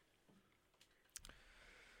 Valid.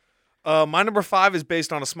 My number 5 is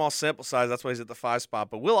based on a small sample size. That's why he's at the 5 spot.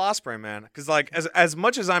 But Will Ospreay, man, because like as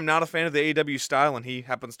much as I'm not a fan of the AEW style, and he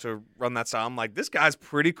happens to run that style, I'm like, this guy's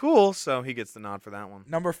pretty cool. So he gets the nod for that one.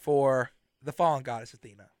 Number 4, the fallen goddess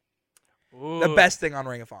Athena. Ooh, The best thing on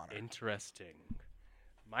Ring of Honor. Interesting.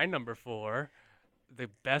 My number 4, the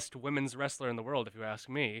best women's wrestler in the world, if you ask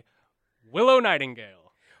me, Willow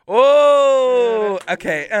Nightingale. Oh,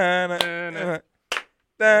 okay.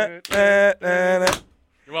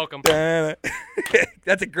 You're welcome.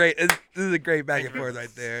 That's a great. This is a great back and forth right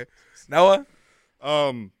there. Noah.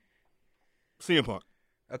 CM Punk.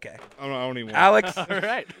 Okay. I don't even. Alex. All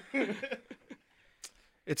right.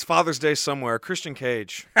 It's Father's Day somewhere. Christian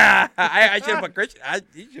Cage. I should have put Christian.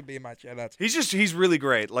 He should be in my shoutouts. He's really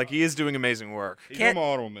great. Like, he is doing amazing work. He's on my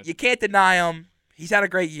honorable mention. You can't deny him. He's had a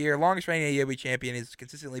great year. Longest reigning AEW champion. He's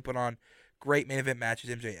consistently put on great main event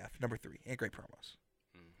matches. MJF, number 3, and great promos.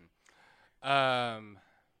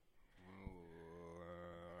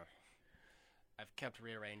 I've kept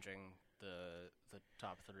rearranging the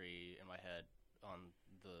top 3 in my head on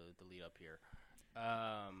the lead up here.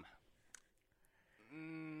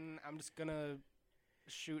 I'm just gonna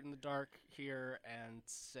shoot in the dark here and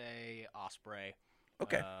say Ospreay.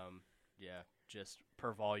 Okay. Yeah, just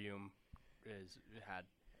per volume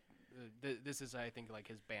this is, I think, like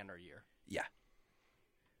his banner year. Yeah.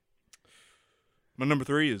 My number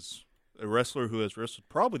 3 is a wrestler who has wrestled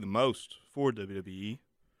probably the most for WWE.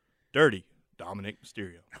 Dirty Dominic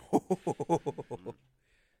Mysterio.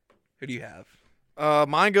 Who do you have?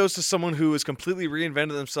 Mine goes to someone who has completely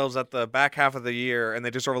reinvented themselves at the back half of the year, and they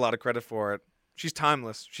deserve a lot of credit for it. She's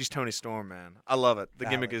timeless. She's Toni Storm, man. I love it. The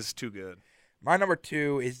gimmick is too good. My number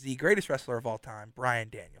 2 is the greatest wrestler of all time, Bryan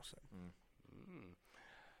Danielson.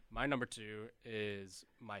 My number 2 is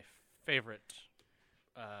my favorite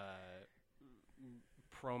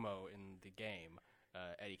promo in the game,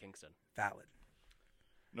 Eddie Kingston. Valid.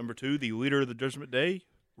 Number 2, the leader of the Judgment Day,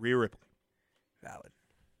 Rhea Ripley. Valid.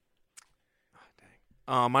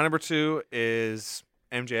 My number 2 is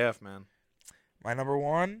MJF, man. My number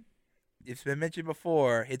 1, it's been mentioned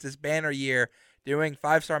before. It's his banner year, doing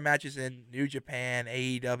 5-star matches in New Japan,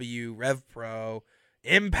 AEW, Rev Pro,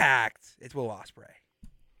 Impact. It's Will Ospreay.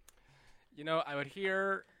 You know, I would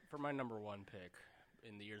hear for my number 1 pick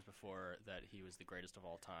in the years before that he was the greatest of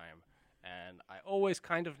all time, and I always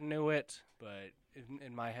kind of knew it, but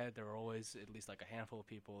in my head there were always at least like a handful of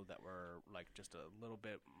people that were like just a little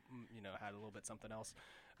bit, had a little bit something else.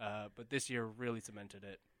 But this year really cemented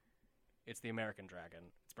it. It's the American Dragon.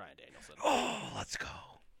 It's Bryan Danielson. Oh, let's go.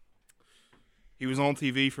 He was on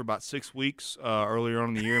TV for about 6 weeks earlier on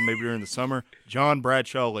in the year, maybe during the summer. John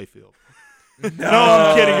Bradshaw Layfield. No,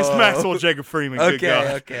 I'm kidding. It's Maxwell Jacob Freeman. Good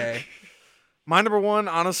God. Okay. My number 1,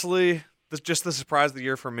 honestly, just the surprise of the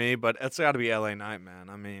year for me, but it's got to be LA Knight, man.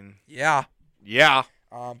 I mean, Yeah. yeah.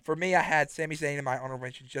 For me, I had Sami Zayn in my honorable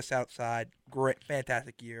mention just outside. Great,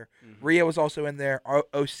 fantastic year. Rhea was also in there.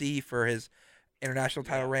 OC for his international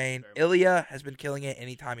title reign. Ilya has been killing it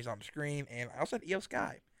anytime he's on the screen. And I also had Io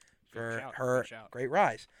Sky for her great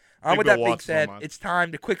rise. Bill With that being Watson said, on mine. it's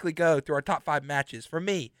time to quickly go through our top 5 matches. For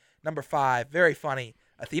me, number 5, very funny,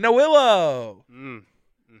 Athena Willow.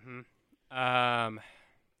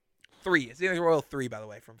 3. It's Athena Willow 3, by the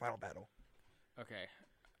way, from Final Battle. Okay.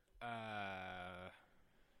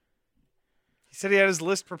 He said he had his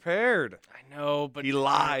list prepared. I know, but He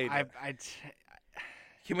lied.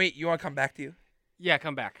 You want to come back to you? Yeah,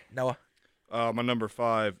 come back. Noah? My number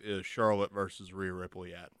 5 is Charlotte versus Rhea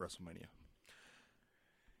Ripley at WrestleMania.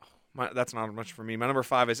 That's not much for me. My number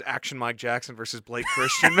 5 is Action Mike Jackson versus Blake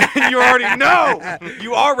Christian. Man, you already know.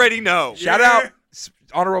 You already know. Shout out.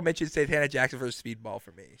 Honorable mention Santana Jackson versus Speedball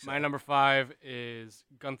for me. So. My number 5 is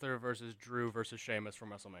Gunther versus Drew versus Sheamus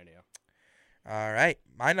from WrestleMania. All right.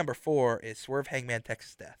 My number 4 is Swerve Hangman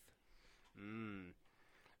Texas Death.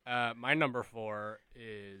 My number 4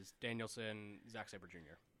 is Danielson, Zack Sabre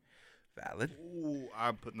Jr. Valid. Ooh,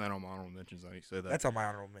 I'm putting that on my honorable mentions. I need to say that. That's on my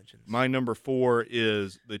honorable mentions. My number 4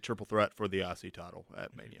 is the triple threat for the IC title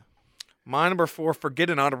at Mania. My number 4, forget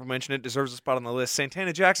an honorable mention. It deserves a spot on the list.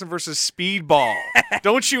 Santana Jackson versus Speedball.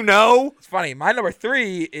 Don't you know? It's funny. My number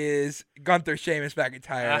 3 is Gunther Sheamus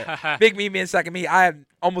McIntyre. Big me and second me. I have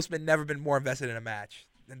never been more invested in a match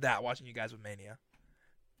than that watching you guys with Mania.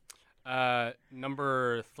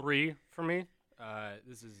 Number 3 for me.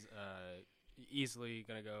 This is easily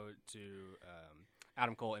gonna go to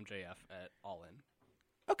Adam Cole MJF at All In.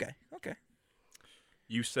 Okay.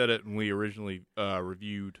 You said it when we originally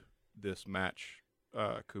reviewed this match,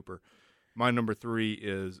 Cooper. My number 3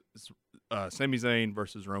 is Sami Zayn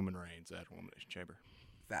versus Roman Reigns at Elimination Chamber.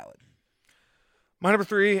 Valid. My number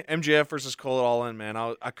 3, MJF versus Cole at All In, man.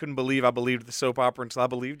 I couldn't believe I believed the soap opera until I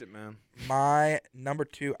believed it, man. My number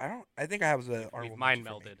 2, I think I have a We've mind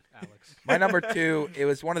melded, Alex. My number 2, it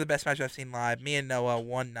was one of the best matches I've seen live. Me and Noah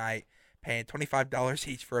one night paying $25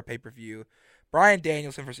 each for a pay-per-view. Bryan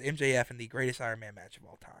Danielson versus MJF in the greatest Iron Man match of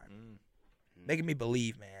all time. Making me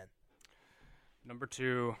believe, man. Number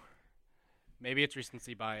 2, maybe it's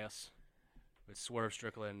recency bias, with Swerve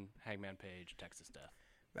Strickland, Hangman Page, Texas Death.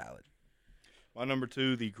 Valid. My number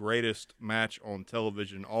 2, the greatest match on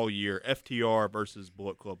television all year, FTR versus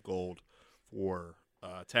Bullet Club Gold for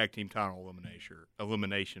tag team title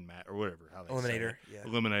elimination match, or whatever. How they Eliminator, say it. yeah.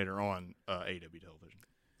 Eliminator on AW television.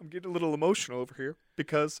 I'm getting a little emotional over here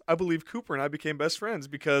because I believe Cooper and I became best friends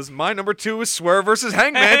because my number 2 is Swerve versus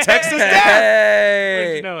Hangman Texas Death. Where'd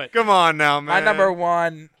Hey! you know it? Come on now, man. My number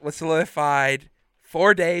 1 was solidified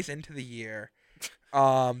 4 days into the year.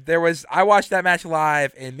 I watched that match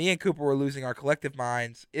live, and me and Cooper were losing our collective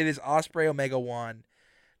minds. It is Ospreay Omega 1.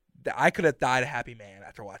 I could have died a happy man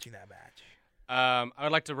after watching that match. I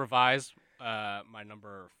would like to revise my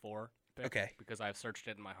number 4 pick. Okay. Because I've searched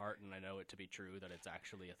it in my heart, and I know it to be true that it's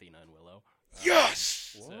actually Athena and Willow.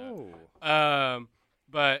 Yes! Whoa.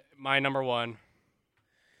 But my number 1,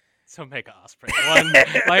 it's Omega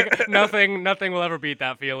Ospreay. Like nothing will ever beat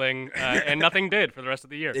that feeling, and nothing did for the rest of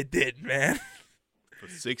the year. It did, man. For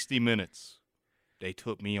 60 minutes, they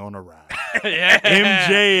took me on a ride. Yeah.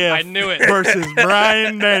 MJF I knew it. versus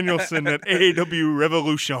Bryan Danielson at AEW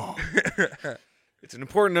Revolution. It's an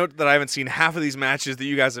important note that I haven't seen half of these matches that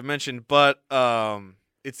you guys have mentioned, but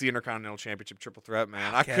it's the Intercontinental Championship Triple Threat,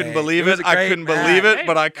 man. I Okay. couldn't believe It was it. a I great couldn't match. believe it, Hey,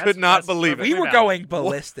 but I could that's- not that's believe perfect. it. We were Yeah. going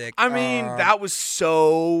ballistic. I mean, that was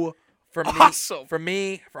so for me, awesome. For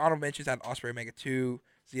honorable mentions, I had Ospreay Omega 2,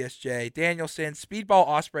 ZSJ, Danielson, Speedball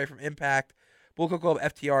Ospreay from Impact, Bullet Club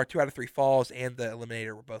FTR, 2 out of 3 falls, and the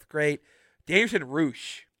Eliminator were both great. Danielson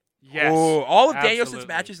Roosh. Yes. Oh, all of Danielson's absolutely.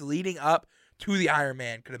 matches leading up to the Iron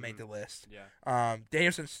Man could have made the list. Yeah.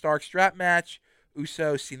 Danielson Stark strap match,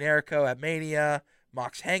 Uso Cienerico at Mania,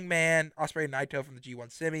 Mox Hangman, Ospreay Naito from the G1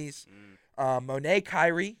 semis, Monet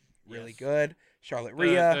Kyrie, really Yes. good, Charlotte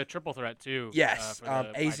Rhea, The triple threat too. Yes, for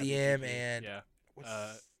the AZM IWGP. and- yeah.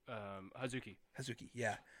 Hazuki. Hazuki,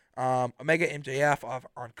 yeah. Omega MJF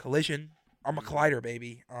on Collision. I'm a collider,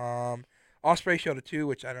 baby. Ospreay showed a 2,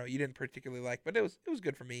 which I know you didn't particularly like, but it was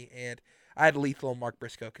good for me. And I had Lethal and Mark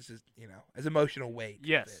Briscoe because his emotional weight. with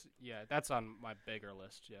Yes. it. Yeah, that's on my bigger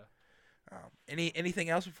list. Yeah. Anything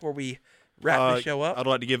else before we wrap the show up? I'd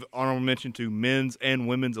like to give honorable mention to men's and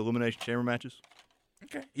women's Elimination Chamber matches.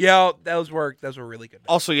 Okay. Yeah, those were really good.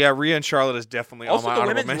 Also, yeah, Rhea and Charlotte is definitely Also, on my the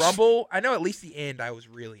honorable women's mention. Rumble. I know at least the end I was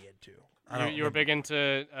really into. You were big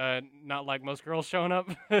into not like most girls showing up.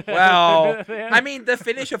 Well, Yeah. I mean, the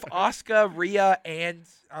finish of Asuka, Rhea, and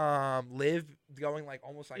Liv going like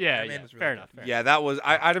almost like Yeah, Iron Man yeah, was really fair good. enough. Fair Yeah, that was.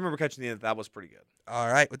 I remember catching the end. That was pretty good. All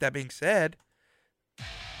right. With that being said,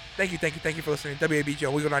 thank you for listening to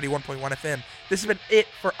WWEGL WeGL 91.1 FM. This has been it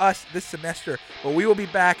for us this semester, but we will be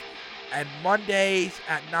back on Mondays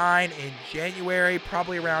at 9 in January,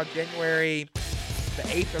 probably around January the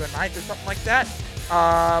 8th or the 9th or something like that.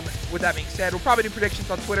 With that being said, we'll probably do predictions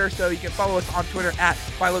on Twitter, so you can follow us on Twitter at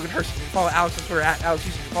 @ByLoganHurst. You can follow Alex on Twitter at Alex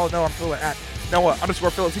Houston. You can follow Noah on Twitter at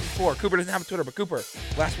Noah_Phillips64. Cooper doesn't have a Twitter, but Cooper,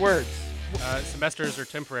 last words. Semesters are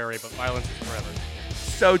temporary, but violence is forever.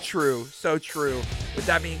 So true. So true. With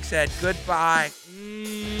that being said, goodbye.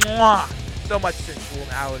 Mwah. So much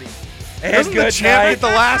sensuality. And Doesn't good the champ night. get the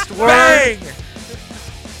last word? Bang!